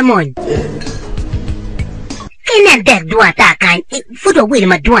lemon kenen dek dua ta kan fudo wil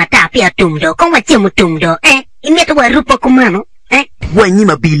ma dua ta pia tumdo ko wa chemu tumdo imeto wa rupo kumano wenyi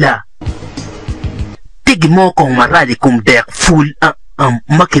mabila tigi mo ko marali kum dek full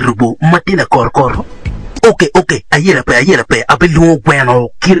makirubo matila korkoro okay ayela pe abelu bueno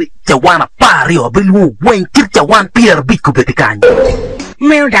kir chawana pario abelu wen kir chawan pier bit ko betikan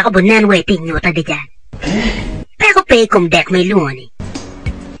meu da ko bonen we ting yo ta dejan pero pe kum dek me luoni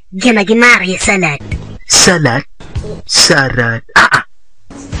gena gimari salad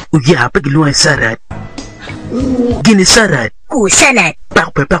uya pe luoni salad gini salad ku salad pa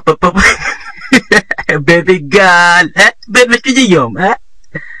baby girl baby kijiyom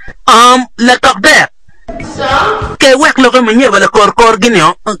la tokdek ke wek lo ko menye wala kor gini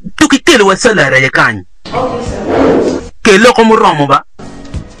tuki tele wa salad ya kan ke lo ko muromo ba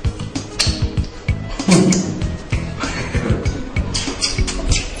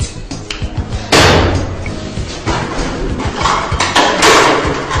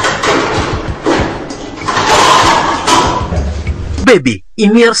baby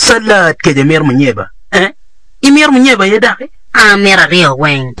imir salad ke jamir munyeba imir munyeba yeda mera rio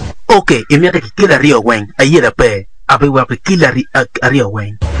wen okay imir ke kila rio wen ayela pe abe wa ke kila rio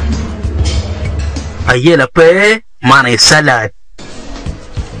wen ayela pe mana salad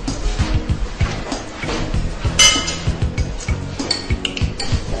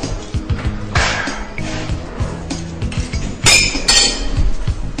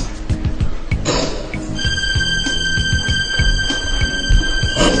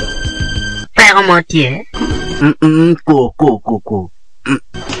comment tu es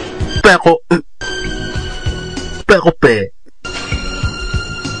Pero pe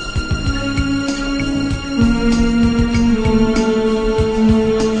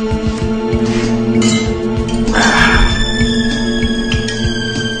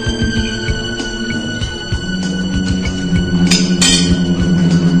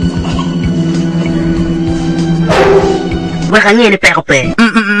Waganye pero pe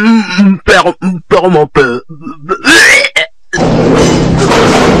pero mon pe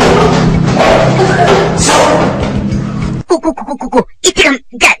kuku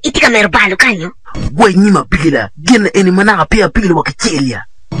itika merbalo kanyo wenyi mapigila gena eni mana pia pigila wakichelia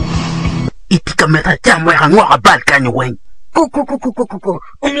itika meta chamwe ngwa bal kanyo wen kuku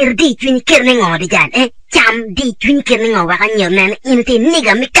umir di twin kirne ngodi jan cham di twin kirne ngwa kanyo nan inti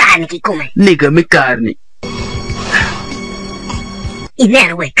niga mekaniki kume niga mekaniki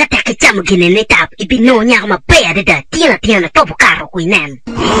inen we kata ke cham gine ne tap ibino nya ma pe da tina topo karo ku inen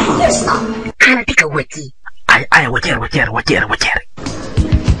ana tika weki ay wacher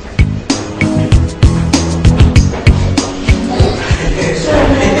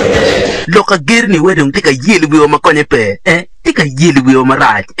loka girni wedung tika yili biwa makonye pe tika yili biwa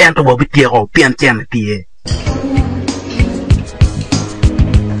maraj ento bobi tiego pian chen tie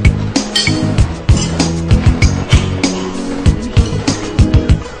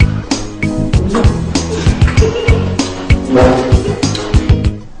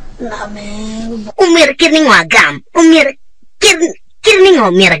umir kirning wagam umir kirning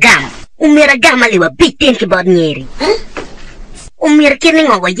gam umir gam aliwa bitin ki bod nyeri umir kirning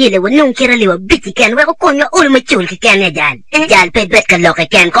wa yele wa nung kira liwa biti ken wa ko nya ul machul ki ken jal pe bet ka loke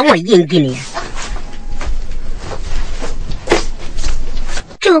ken ko mo yin gini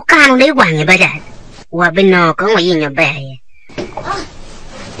chu kanu le wang ba dal wa bino ko mo yin ba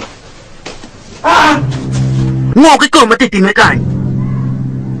Ngo cái con mà tê tìm mấy cái.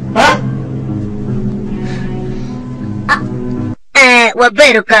 Wa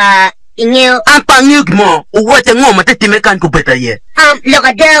beru ka inyo. Anh pa nhiều cái mò, ủa chẳng ngo mà tê tìm mấy cái của bê ta ye.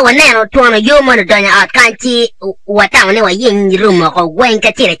 Luganda wa neno tuana yomo na donya at kanchi wa tawo ne wa yin rumo ko wen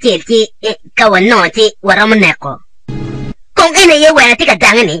ka tira chi ka wa no chi wa ramoneko. Kung ina ye wa tika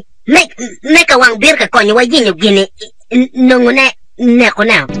dangani, make ka wang bir ka konyo wa yin gini nungune neko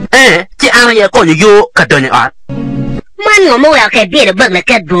na. Chị ăn ya con yo cả đời này at. Man ngo mo wa ka bir bag la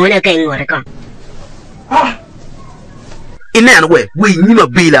kat bu na ka ngore kon. Ina we ni ma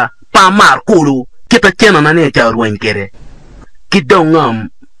bila pa mar kulu kita chena na ne cha ruwen kere. Ki dongam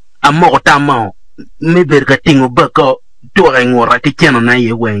amoko tamo me ber ka tingo bako to ngora ti chena na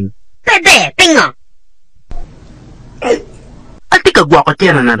ye wen. Bebe pingo. Atika gwa ko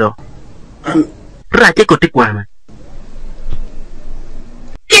chena na do. Ra che ko tikwana.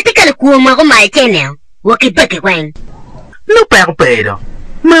 Kita le ku ma ko mai chene. Wa ki beke wen. No pero.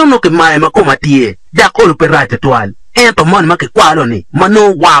 Me no que mai ma ko matie. Da ko lu per ra te toal. To man ma ke kwalo ni.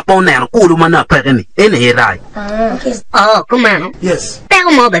 Mano wa po na ko lu mana per ni. Ene e rai. Oh, kumano. Yes.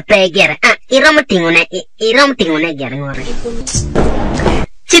 Pero mo be pegere. Iramo tingone gere ngore.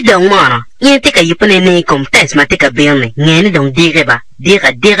 Ci dong mono. Yen tika yupane ne kom tes ma tika bilni. Ngene dong dire ba.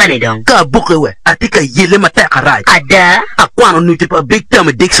 Dira ne dong. Ka buke we. Atika yele ma ta rai. Ada. Akwano nu tipo big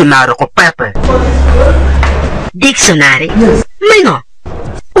time dictionary ko pepe. Dictionary. Yes. Mengo.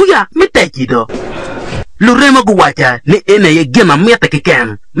 Uya, me techi do. Lurema gu wacha ni ene ye gena meta ke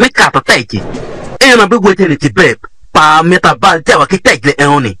ken. Me kata techi. Ena be wete ni tibep. Pa meta bal jawa ki tekle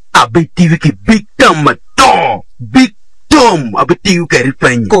eoni. Abe tiwi ki big time do. Big time abe tiwi ke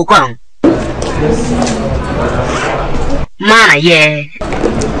ripenyi. Kokong. Mana ye.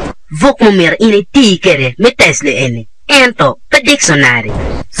 Vok mo mer ini ti kere me tesle ene. Ento pe dictionary.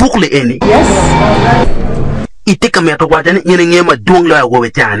 Vok le ene. Yes. Itika meta wacha ni ene ngema duong la wo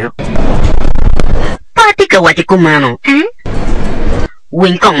wechane. Patika wati kumano,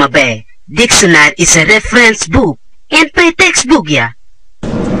 Wing kong mabe. Dictionary is a reference book and pay textbook ya.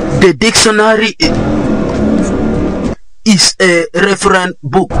 The dictionary is a reference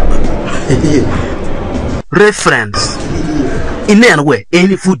book. Reference. In any way,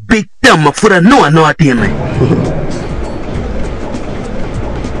 any food big time for a no atene.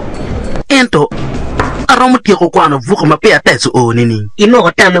 Ento aromuti ko kwano vuko mapea tesu o nini. Imo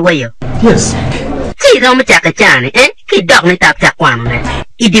ko tame wayo. Yes. Si romo chaka chane, ki dog ni tap chakwano ne.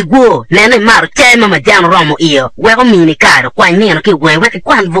 Idigwo, nene maru chay mama jam romo iyo. Weko mini karo, kwa nino ki weke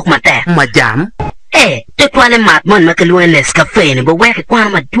kwan vuk mate. Majam? Te kwale mat mon makaluen les cafe ni, bo weke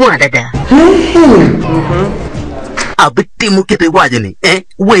kwan madwa dada. Abitimu kete wajani,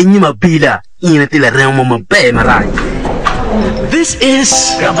 wenyi mabila, ina tila remo mabe marai. This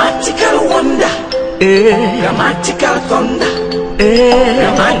is grammatical wonder, grammatical thunder,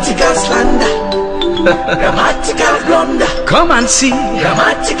 grammatical slander, grammatical blunder. come and see,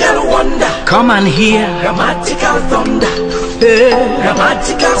 Grammatical wonder, come and hear. grammatical thunder,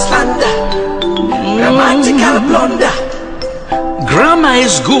 grammatical slander, grammatical blunder. Grammar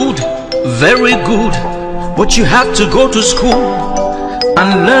is good, very good, but you have to go to school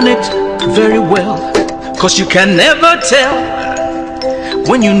and learn it very well, cause you can never tell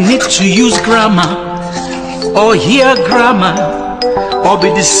when you need to use grammar or hear grammar or be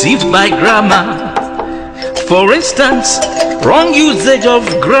deceived by grammar. For instance, wrong usage of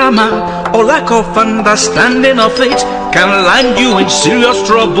grammar or lack of understanding of it can land you in serious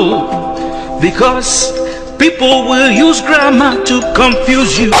trouble, because people will use grammar to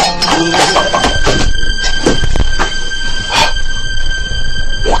confuse you.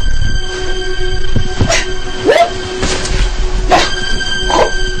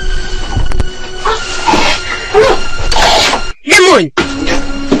 Lemoy!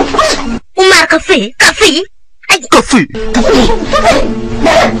 Umar kafe! Kafe! Kafe!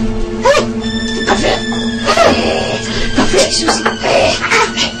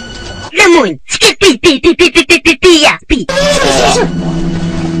 Lemoy! Pi ya! Pi!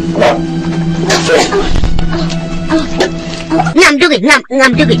 Ngam dugi!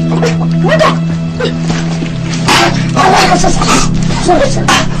 Ngam dugi!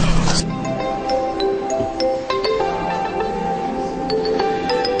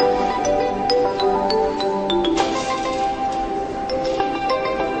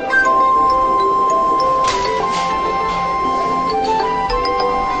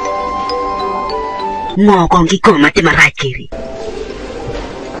 Ngo kong ki kong mati marai kiri.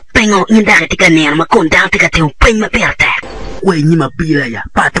 Pengo inda tika ner ma kon dang tika te un peng ma perta. Wenyi mabila ya,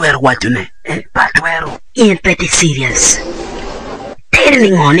 patwero wachune. Patwero. In peti serious. Tere ni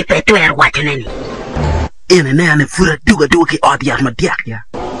ngoni petwero wachune ni. ene ne ane fura duga ki odiak ma diak ya.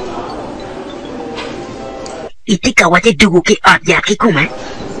 Itika wate dugu ki odiak ki kuma.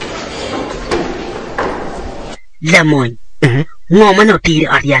 Lamon. Ngoma no tiri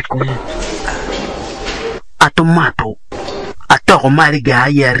odiak kuma. Atomato. Atoko mariga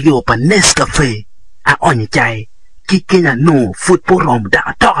ya rio pa Nescafe. A onye chai. Kikenya no football rom da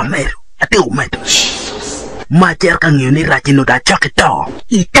atoka meru. Ate umeto. Macher kang yun ni Rachino da chokito.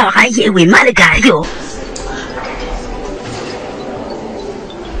 Itoka yewe mariga yo.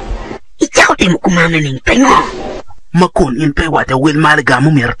 Ichao timo kumame ning pengo. Makun in pe wate wil mariga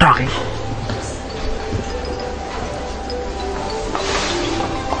mo mirtoke.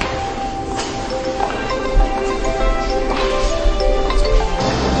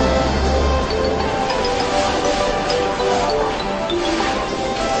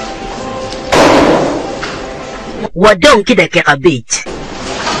 Wadong kida ke kabit.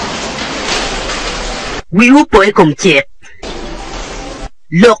 Wiupo e kumchek.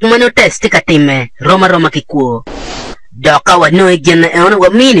 Lok mano testi katime, roma kikuo. Doka wano e gena e ono wa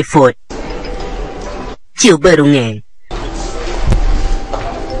mini foot. Chiu berunge.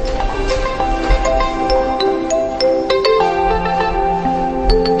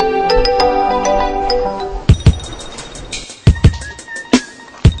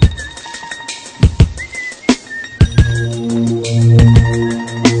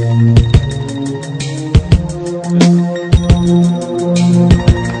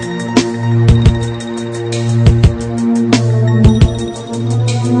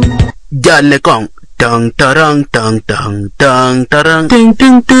 Le kong tang tarang tang tang tang tarang ting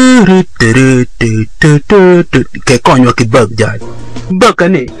ting turu turu turu ke konyo ki bug jai baka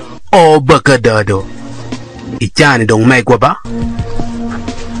ni o baka dado ichani dong mai kwa ba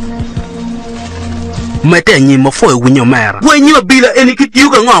mete nyi mo foi winyo mera winyo bila eni ki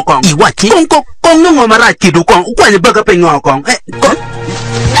yuga ngokong iwachi kong ngo mara ki du kong kwani baka pe ngokong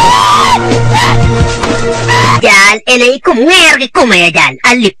Jal, ene ikum nger ki kuma ya jal.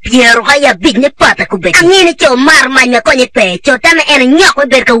 Ali piero kaya big ne pata kubeti. Angini cho marmanya konye pecho. Tame ene nyoko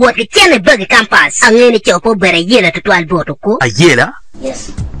berka wot ki tiene bagi kampas. Angini cho po bere yela tutual boto ko. A yela?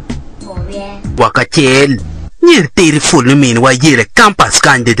 Yes. Oh yeah. Wakachel. Nyeri tiri full min wa yela kampas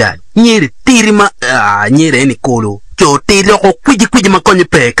kandidat. Nyeri tiri ma nyeri eni kolo. Cho tiri loko kwiji ma konye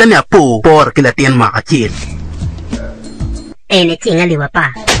pe. Kani apo por kila tien makachel. Ene chinga liwa pa.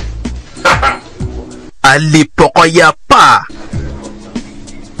 Ali pokoya pa.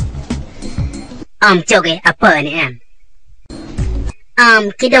 Choge apa ni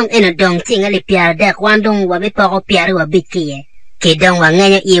kidong eno dong chinga li piar dek wandong wabi poko piar wa bikiye. Kidong wa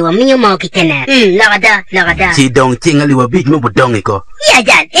nganyo iwa minyo mau kikena. Lagada. Kidong chinga li wa bik mo budong iko. Iya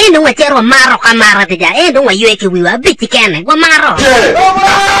jal, eno wa chero maro kamara tija. Eno wa yue ki wiwa biki kene. Wa maro.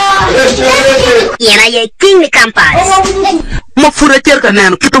 Ina ye king ni kampas. Mafura cherka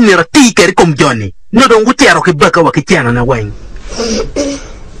nano kito mira tikeri kom Johnny. No don gutero ki baka wa kichana na wang.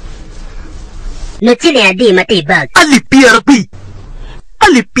 No chile adi mati bag. Ali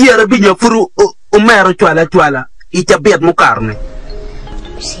piara bi nyafuru umero chwala. Icha bet mo karne.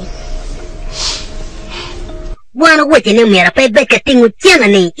 Wano wachi ni mira pa ibet ka tingu tiana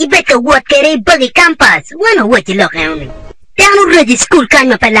ni. Ibet ka wat kere bagi kampas. Wano wachi loka yoni. Tiano ready school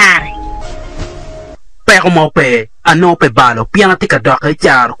kanyo pelare. Pero mo pe ano pe balo piana tika doka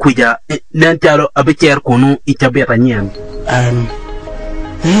char kuja nantalo abecher kunu icha beta nyen.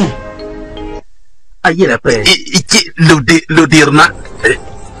 Ayela pe ichi ludirna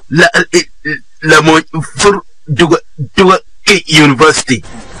la mo for duga ke university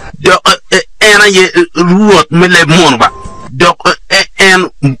do ena ye ruot mele monba do en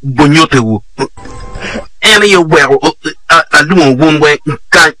bonyotewu ena ye wero alumo wonwe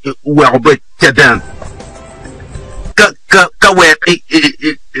ka wero be chadan ka wek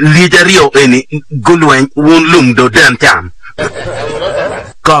liderio eni gulwen won lum do dan tam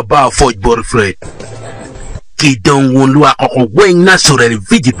ka ba foj bor fred ki don won lwa ko wen naturally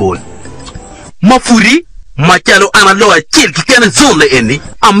visible mafuri machalo ana lo achil ki kana zone eni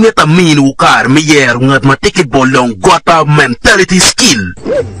ameta min ukar mi yer ngat matiki bolong gota mentality skill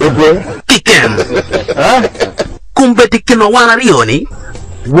kiken kumbeti kino wana rioni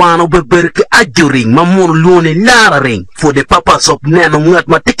wano beberke ajuring mamon lone lara ring for the purpose of nano ngat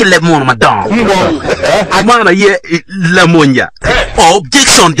matiki lemon madam amana ye lamonya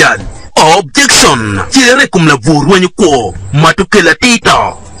objection dad objection chire kum la vurwanyu ko matukela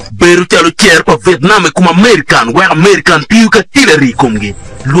tita beru chalo cher pa Vietnam kum American where American piu ka tileri kumgi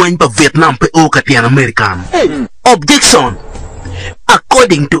luan pa Vietnam pe o ka tian American objection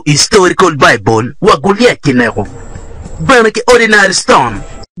according to historical Bible wagulia kineko Bernake ordinary stone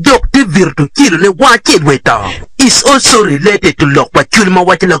Dr. Virtu Chile Wachidweta is also related to Lokpa Chulma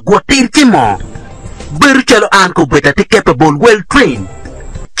Wachila Guatirtimo. Berchalo Anko Beta capable, well trained.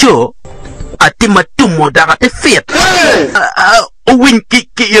 Cho Atima Tumo Dagate Fit. Win kick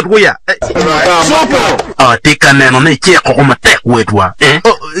it where. Take a man on a chair or a tech with one.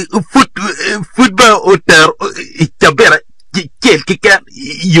 Football hotel, it's a better.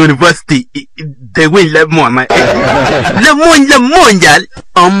 University, they will le mon mondial.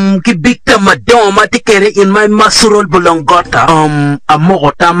 Kibikta madoma tikere in my masurol bolongota.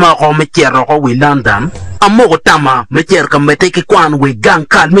 Amogotama or mechero we London. Amogotama mecher kameteki kwan we gang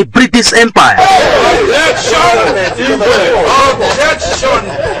call me British Empire.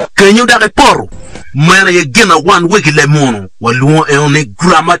 Can you that report? Man, you get a 1 week lemon, while you want a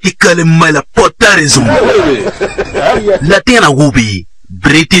grammatically malapotarism. Latina Wubi,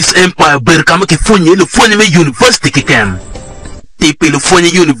 British Empire, Berkamaki Funny, Lufonime University can. Tipi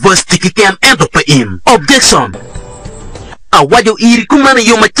Lufonia University can end up in. Objection. What you eat, Kumana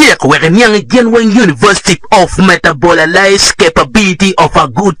Yomatek, where a young genuine University of metabolize capability of a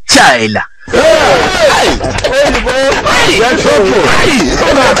good child.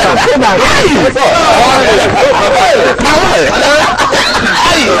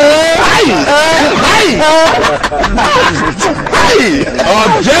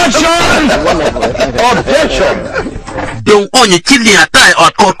 Objection! Don't own your chili at tie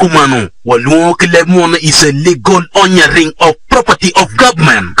or Korkumano. Waluo Kilemon is a legal honoring of property of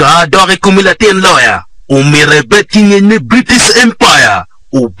government. Kadore Kumilatin lawyer. Umirebeting in the British Empire.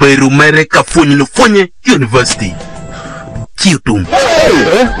 Uberu Mereka Funny University. Kiutum.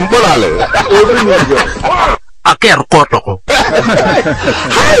 Aker Kotoko.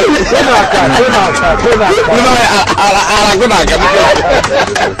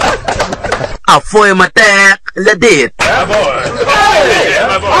 Afoy Matek, la date.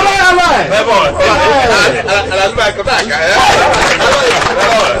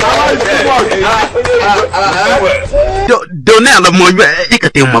 Don't have more. Take a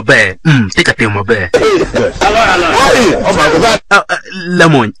tail my bed. Take a tail my bed.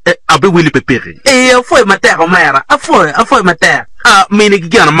 Lemon, I'll be willing to pay. Eh, for my tag, Mara. A for my tag. Meaning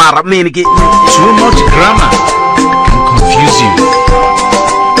again, Mara, meaning too much grammar can confuse you.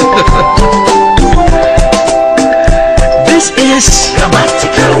 This is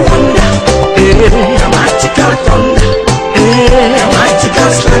grammatical wonder, grammatical thunder,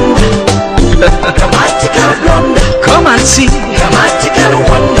 grammatical slander, grammatical blunder. Come and see, grammatical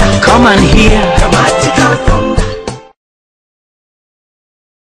wonder. Come and hear, grammatical thunder.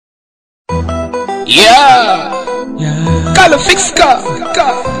 Yeah. Call a fix car.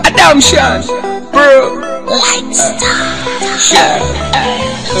 Adamson. Bro.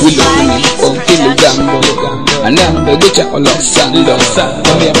 We don't kill Gambo. And I'm the Gucha or Losan.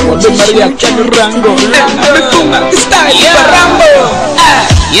 Come here for the Maria Rango. I'm the style Rambo.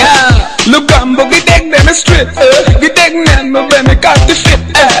 Yeah. Look, Gambo, get egg them a strip. Get egg them when I got the fit.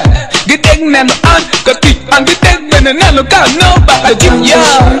 Get egg them on the feet. And get egg them and I look out. No, but I do.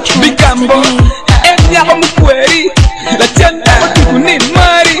 Yeah. Big Gambo. And I'm a query. La tienda, what you need,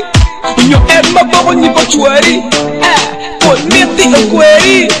 Mari. In your head, my bubble, you got worry. Put me the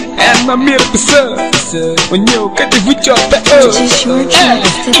query. And my milk, sir. When you get the witch of the earth. You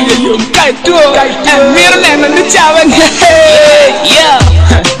guy do. And Mirland and the Chavan. Yeah.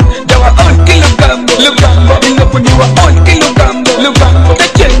 They were all kilogambo. Lugambo. When you were all kilogambo. Lugambo. The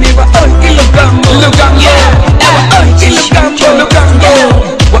Jenny were all kilogambo. Lugambo. They were all kilogambo. Lugambo.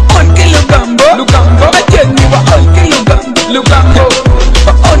 We're all kilogambo. Lugambo. The Jenny were all kilogambo. Lugambo.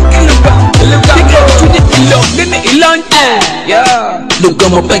 We're all kilogambo. Lugambo. Yeah.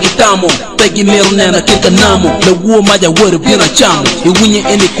 Lugamo pegitamo, pegi meronena kikanamo. La wo maja word bina chamo. Iwinye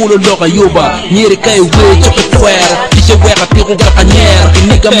eni kulo loga yoba. Nyeri kai we choke twera. Tisha wera tiko graka nyer.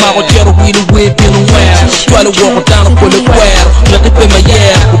 Niga mago jero wilu we binu wer. Twala woko dano kole kwer. Lati pe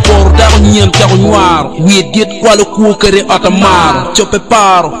mayer. Uporo daro nyem jako noir. We get kwalo kukere atamar. Chope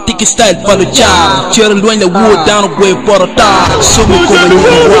paro, tiki style palo char. Chero lwen la wo dano we porota. Somi kome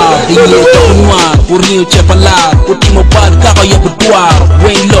nyuwa. Inye jako noir. Uriyo chepalar. Utimo bad kaka yobu dwar.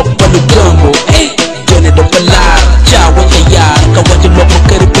 Wayne lock pa Lugambo, Johnny do palar. Chawa kaya, kawaji lock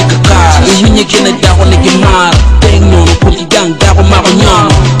makari peka car. Iwinye gina dako legimar. Teng nono puki gang dako mako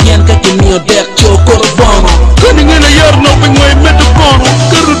nyano. Yan kaki miyo dek choko robono. Kani ngena yar no pingway metakono.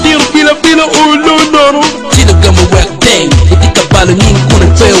 Karo tiro pila pila ulo noro. Chino gama wek dang. Itika balo nying kuna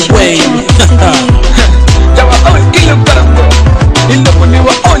fair Wayne. Tawa all kilogambo. Ilo kuni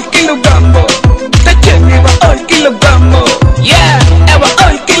wa all kilogambo. Tajeni wa all kilogambo. Yeah, we're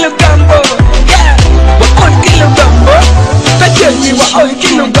all kilogambo. Yeah, we're all kilogambo. Tajeni wa all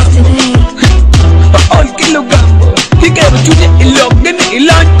kilogambo.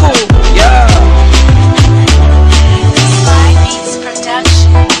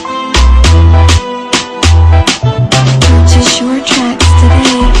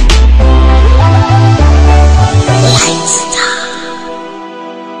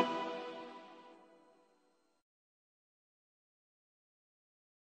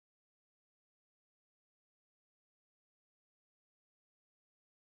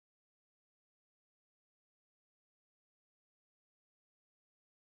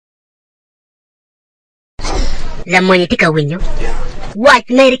 La monetica winyo. White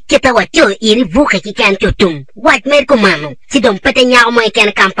Mary kita wacho iri vuka ki kan tutum. White Mary kumano. Si dom pete nyao mo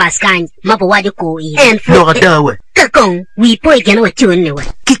ikan kampas kan. Mapo waju ko iri. And Loga dawe. kakong we po ikan wacho ni we.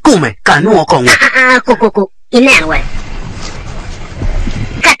 Kikume kanu kong. Koko inan we.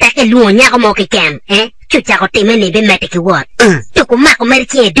 Kata ke luo nyako mo ki kan. Chucha ko time ni be mete ki wat. Tuku mako meri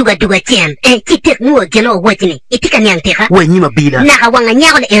chie duga chien. Chitek nuo geno wachini. Itika nyang teka. We nyima bila. Naka wanga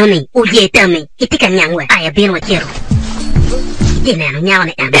nyako ni eoni. Uye tami. Itika nyang we. Aya bin wachiro. Dinero nyako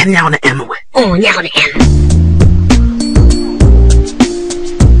ni em. Nyako ni em we. Oh nyako ni em.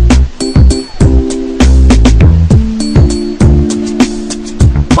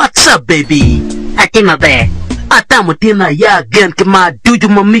 What's up, baby? Atima be. Atamu tina ya gen ke ma duju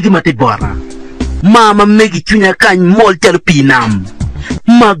ma migi mati bora. Mama megi chunya kany mol chalo pinam.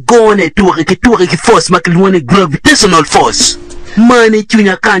 Magone tuwaki ki force makilwane gravitational force. Mane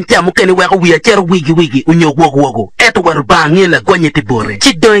chunya kany chamu kene wako wia chero wigi unyo wogo. Eto waru bangi la gonye ti bore.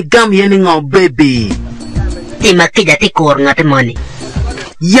 Chidoi gam yeni ngao baby. Tima kija ti kor ngati moni.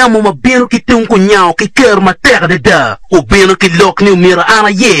 Yamu mabeno ki tunku nyao ki ker ma terra de da. Ubeno ki lok ni umira ana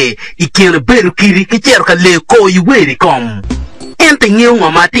ye. Ikene beru kiri ki chero ka le ko yuweri kom. Ente ngeu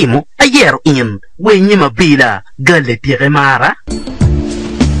ngoma timu ayero in. We nyima bila gale tire mara.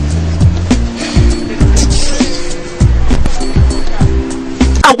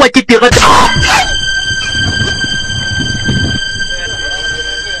 Awachi tire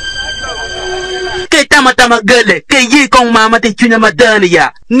ke tama gale ke ye kong mama te chunya madani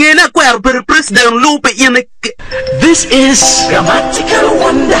ya. Ngena kwer per president lupe in. This is Grammatical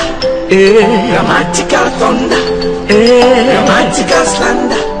wonder. Grammatical thunder. Grammatical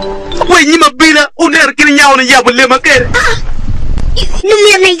slander. We nyima bila uner kiri nyao ni yabu lema kere.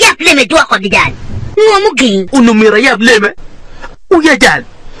 Numir na yap leme dua ko didan. Ngumu ging. Unumira yab leme. Uya jal.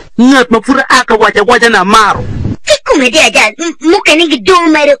 Ngat mafura aka waja na maro. Kikume dia jal. Muka ni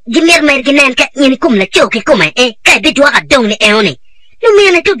gidong mero. Gimir mero ginan ka nyini kumla choki kume. Kaya bi dua ka dong ni eoni.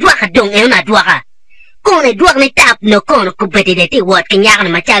 Numir na tu dua ka dong eona dua ka. Kone dua ni tap no kono kubete de ti wat kenyaka na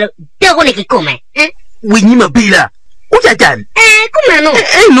machalo. Dogo ni kikume. We nyima bila. Uya jal. Kumano.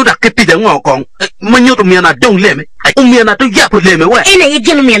 Nuda ketida ngokong. Manyoto miana dong leme. Umiana tu yapu leme we. Ena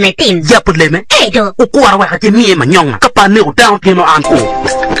yigino mi na tin. Yapu leme. Do. Ukuara we kati miye manyonga. Kapane u down tino anko.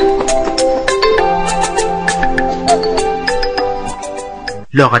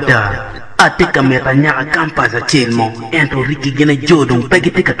 Logada. Atika meta nyaka kampasa chelmo. Ento riki gene jodong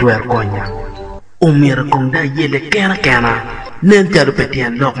pegitika tuer konya. Umira kong da yele kena. Nentaro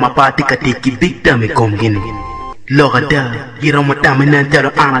petian lok mapatika tiki big dami kong gini. Logada, gira matama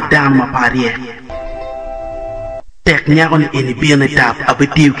nantaro ana dan maparie. Tek nyakon ini biene tap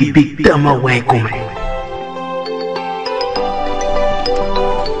abetiu ki big dama we kume.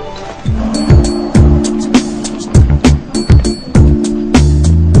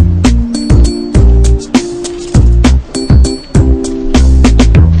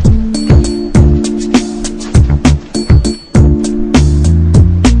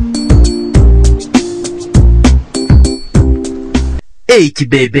 Echi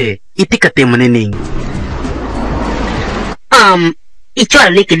bebe, itika temane ning. Ichwala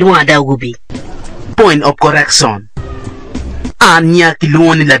ni kilunga da ubi. Point of correction. Anya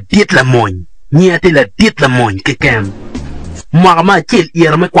kilunga ni la diet la moñ. Nya te la diet la moñ kekem. Magama chel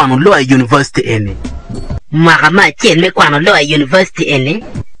yerme kwano loa university ene. Magama chel me kwano loa university ene.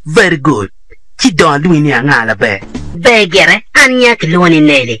 Very good. Chidon luini angala be. Be gere, anya kilunga ni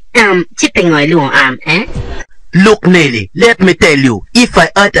nele. Chipengoy luon Look Nelly, let me tell you, if I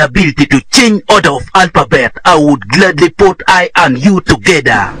had the ability to change order of alphabet, I would gladly put I and you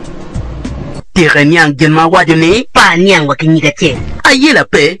together. Tire nyang genma wajuni? Pa nyang wakinyika che. Ayela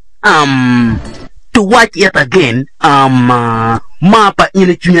pe, to watch it again, mapa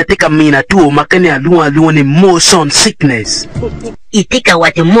ini chunya teka mina tu makane alua ni motion sickness. Itika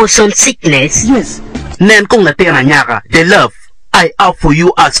wate motion sickness? Yes. Nen kong na tena nyaka, the love I have for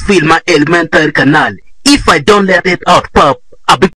you as feel my elementary canal. If I don't let it out, pup,